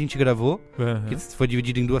Braincast que a gente gravou, que foi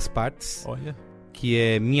dividido em 2 partes. Olha. Que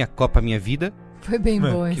é Minha Copa, Minha Vida. Foi bem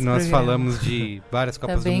bom esse Que nós programa. falamos de várias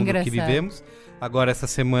Copas do Mundo engraçado. que vivemos. Agora, essa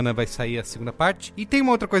semana, vai sair a 2ª parte. E tem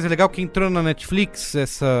uma outra coisa legal que entrou na Netflix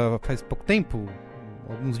faz pouco tempo,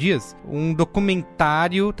 alguns dias, um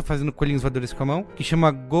documentário, tô fazendo coelhinhos voadores com a mão, que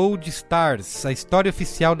chama Gold Stars, a história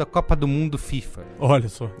oficial da Copa do Mundo FIFA. Olha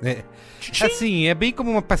só. Assim, é bem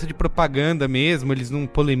como uma peça de propaganda mesmo, eles não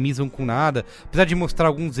polemizam com nada, apesar de mostrar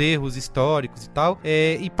alguns erros históricos e tal,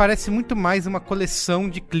 e parece muito mais uma coleção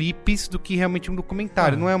de clipes do que realmente um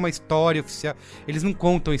documentário, não é uma história oficial, eles não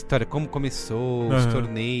contam a história, como começou, os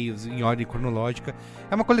torneios, em ordem cronológica,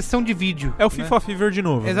 é uma coleção de vídeo. É o FIFA Fever de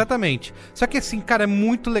novo. Exatamente. Só que assim, cara, é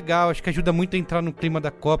muito legal, acho que ajuda muito a entrar no clima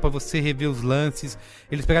da Copa, você rever os lances,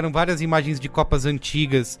 eles pegaram várias imagens de Copas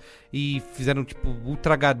antigas e fizeram tipo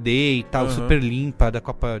Ultra HD e tal, super limpa, da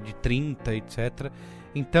Copa de 30, etc.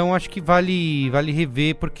 Então acho que vale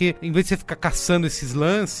rever, porque em vez de você ficar caçando esses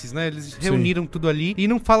lances, né, eles reuniram tudo ali, e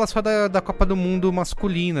não fala só da Copa do Mundo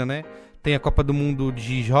masculina, né? Tem a Copa do Mundo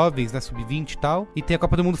de jovens, né, sub-20 e tal, e tem a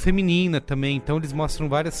Copa do Mundo feminina também, então eles mostram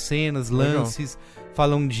várias cenas, lances,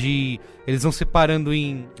 falam de... Eles vão separando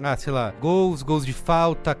em, sei lá, gols de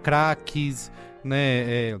falta, craques,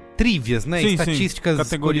 né, trívias, né,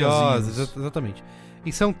 estatísticas curiosas, exatamente.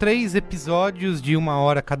 E são 3 episódios de 1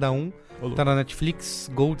 hora cada um, tá na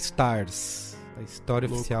Netflix, Gold Stars, a história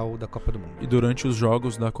oficial da Copa do Mundo. E durante os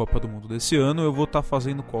jogos da Copa do Mundo desse ano, eu vou estar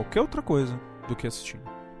fazendo qualquer outra coisa do que assistindo.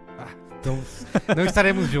 Então, não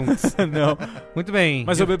estaremos juntos. Não. Muito bem.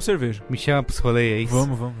 Mas eu bebo cerveja. Me chama pros rolês, é isso?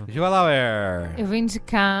 Vamos. Joa Lauer. Eu vou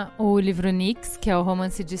indicar o livro Nix, que é o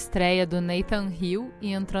romance de estreia do Nathan Hill,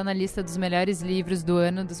 e entrou na lista dos melhores livros do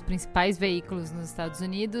ano dos principais veículos nos Estados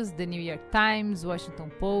Unidos, The New York Times, Washington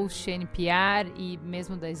Post, NPR e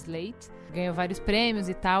mesmo da Slate. Ganhou vários prêmios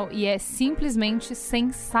e tal, e é simplesmente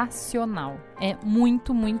sensacional. É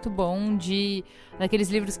muito, muito bom, daqueles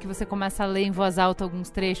livros que você começa a ler em voz alta alguns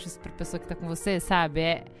trechos pra pessoa que tá com você,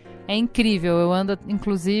 sabe? É incrível. Eu ando,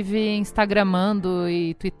 inclusive, instagramando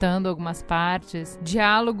e tweetando algumas partes.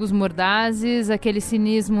 Diálogos mordazes, aquele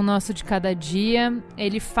cinismo nosso de cada dia.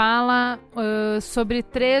 Ele fala sobre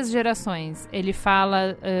 3 gerações. Ele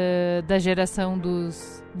fala da geração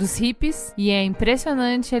dos hippies, e é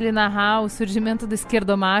impressionante ele narrar o surgimento do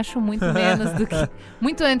esquerdomacho muito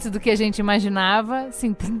antes do que a gente imaginava.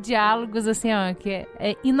 Assim, tem diálogos assim, que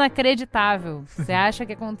é inacreditável. Você acha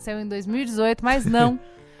que aconteceu em 2018, mas não.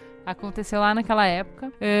 Aconteceu lá naquela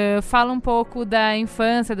época. Fala um pouco da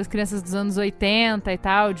infância das crianças dos anos 80 e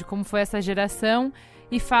tal, de como foi essa geração,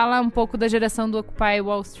 e fala um pouco da geração do Occupy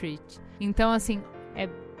Wall Street. Então, assim, é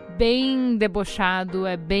bem debochado,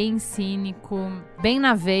 é bem cínico, bem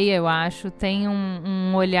na veia, eu acho. Tem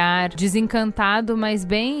um olhar desencantado, mas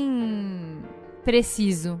bem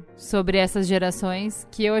preciso sobre essas gerações,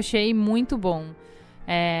 que eu achei muito bom.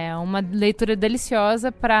 É uma leitura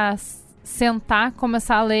deliciosa pra sentar,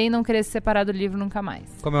 começar a ler e não querer se separar do livro nunca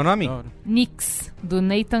mais. Como é o nome? Nix, do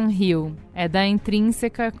Nathan Hill. É da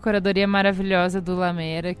Intrínseca, curadoria maravilhosa do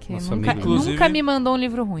Lameira, que nunca me mandou um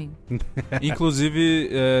livro ruim.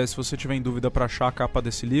 Inclusive, se você tiver em dúvida pra achar a capa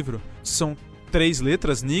desse livro, são 3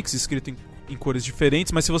 letras, Nix, escrito em cores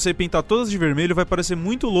diferentes, mas se você pintar todas de vermelho, vai parecer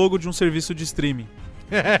muito o logo de um serviço de streaming.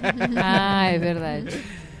 É verdade.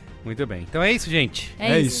 Muito bem. Então é isso, gente.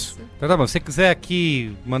 É isso. Então tá bom. Se você quiser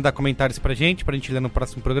aqui mandar comentários pra gente ler no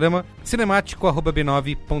próximo programa,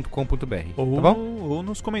 cinemático@b9.com.br. Tá bom? Ou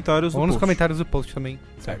nos comentários do post. Ou nos comentários do post também.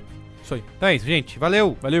 Certo. Isso aí. Então é isso, gente.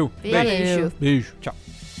 Valeu. Beijo. Tchau.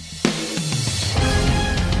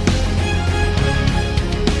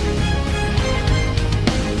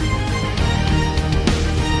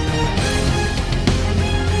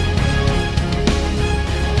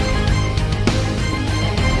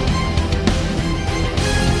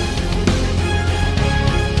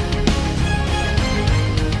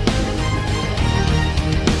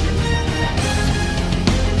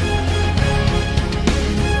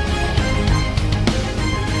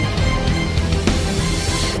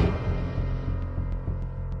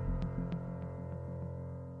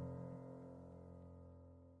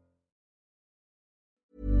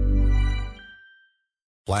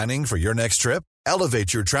 Planning for your next trip?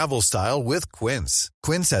 Elevate your travel style with Quince.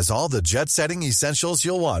 Quince has all the jet-setting essentials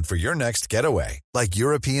you'll want for your next getaway, like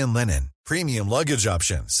European linen, premium luggage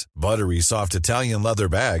options, buttery soft Italian leather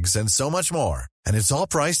bags, and so much more. And it's all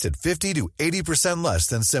priced at 50 to 80% less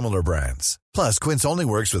than similar brands. Plus, Quince only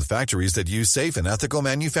works with factories that use safe and ethical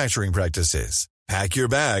manufacturing practices. Pack your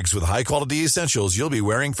bags with high-quality essentials you'll be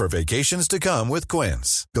wearing for vacations to come with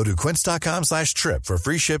Quince. Go to quince.com/trip for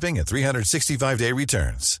free shipping and 365-day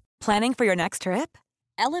returns. Planning for your next trip?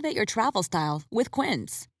 Elevate your travel style with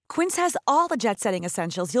Quince. Quince has all the jet-setting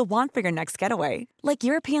essentials you'll want for your next getaway, like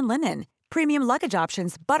European linen, premium luggage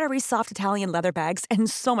options, buttery soft Italian leather bags, and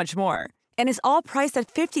so much more. And is all priced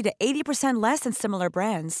at 50 to 80% less than similar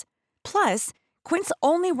brands. Plus, Quince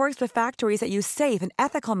only works with factories that use safe and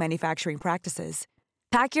ethical manufacturing practices.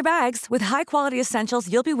 Pack your bags with high-quality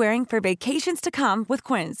essentials you'll be wearing for vacations to come with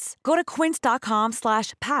Quince. Go to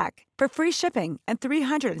quince.com/pack for free shipping and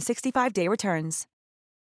 365-day returns.